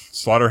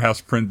 That's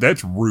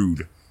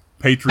rude.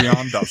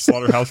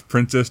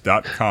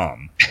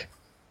 Patreon.slaughterhouseprincess.com.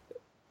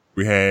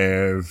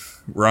 We're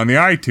on the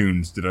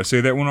iTunes. Did I say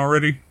that one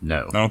already?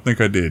 No. I don't think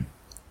I did.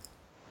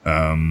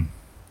 I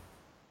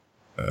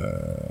don't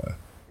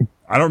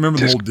remember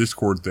the whole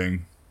Discord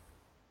thing.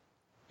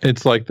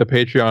 It's like the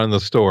Patreon in the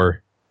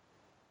store.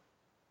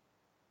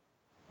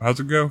 How's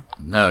it go?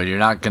 No, you're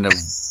not going to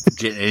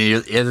get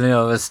any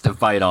of us to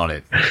fight on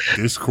it.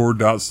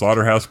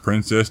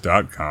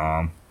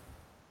 Discord.slaughterhouseprincess.com.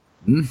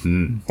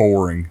 Mm-hmm.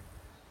 Boring.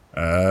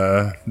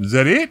 Is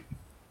that it?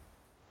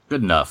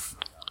 Good enough.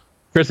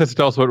 Chris has to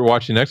tell us what we're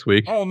watching next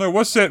week. Oh, no.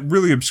 What's that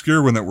really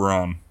obscure one that we're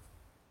on?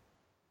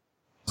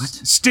 What?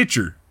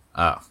 Stitcher.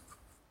 Oh.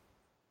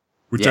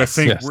 Which Yes.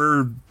 I think Yes.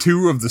 we're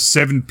 2 of the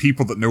 7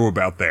 people that know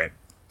about that.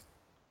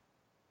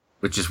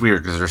 Which is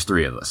weird because there's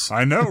 3 of us.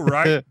 I know,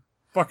 right?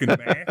 Fucking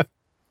math.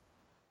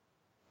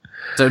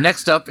 So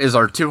next up is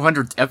our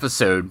 200th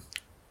episode,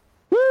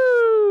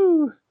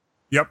 Woo!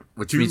 Yep.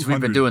 which means we've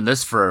been 200. doing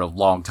this for a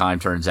long time,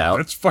 turns out.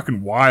 That's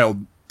fucking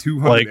wild.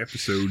 200 Like-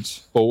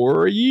 episodes.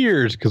 4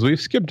 years, because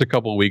we've skipped a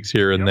couple weeks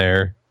here and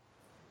there.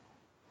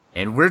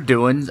 And we're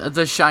doing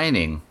The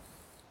Shining.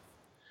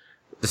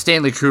 The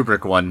Stanley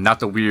Kubrick one, not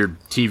the weird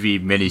TV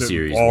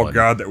miniseries Oh, one.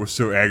 God, that was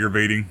so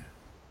aggravating.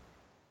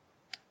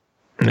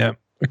 Yeah,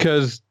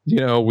 because,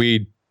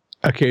 we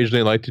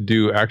occasionally like to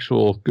do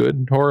actual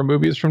good horror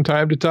movies from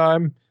time to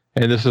time,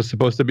 and this is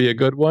supposed to be a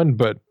good one,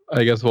 but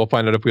I guess we'll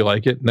find out if we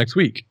like it next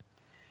week.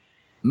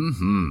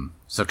 Mm-hmm.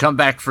 So come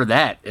back for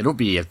that. It'll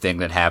be a thing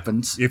that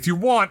happens. If you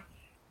want.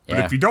 But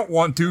Yeah. if you don't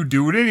want to,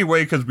 do it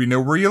anyway, because we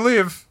know where you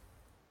live.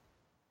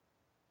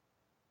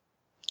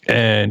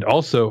 And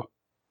also,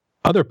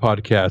 other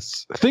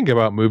podcasts think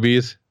about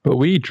movies, but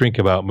we drink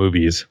about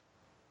movies.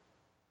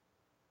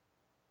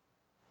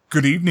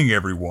 Good evening,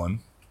 everyone.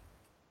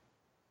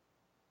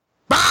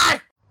 Bye!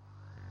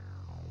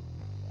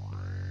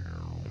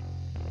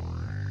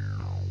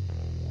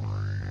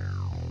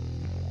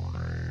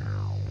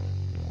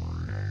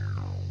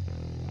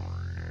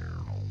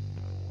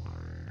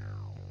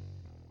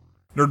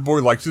 Nerd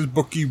Boy likes his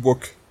bookie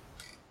wook.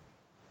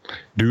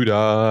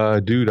 Doo-dah,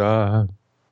 doo-dah.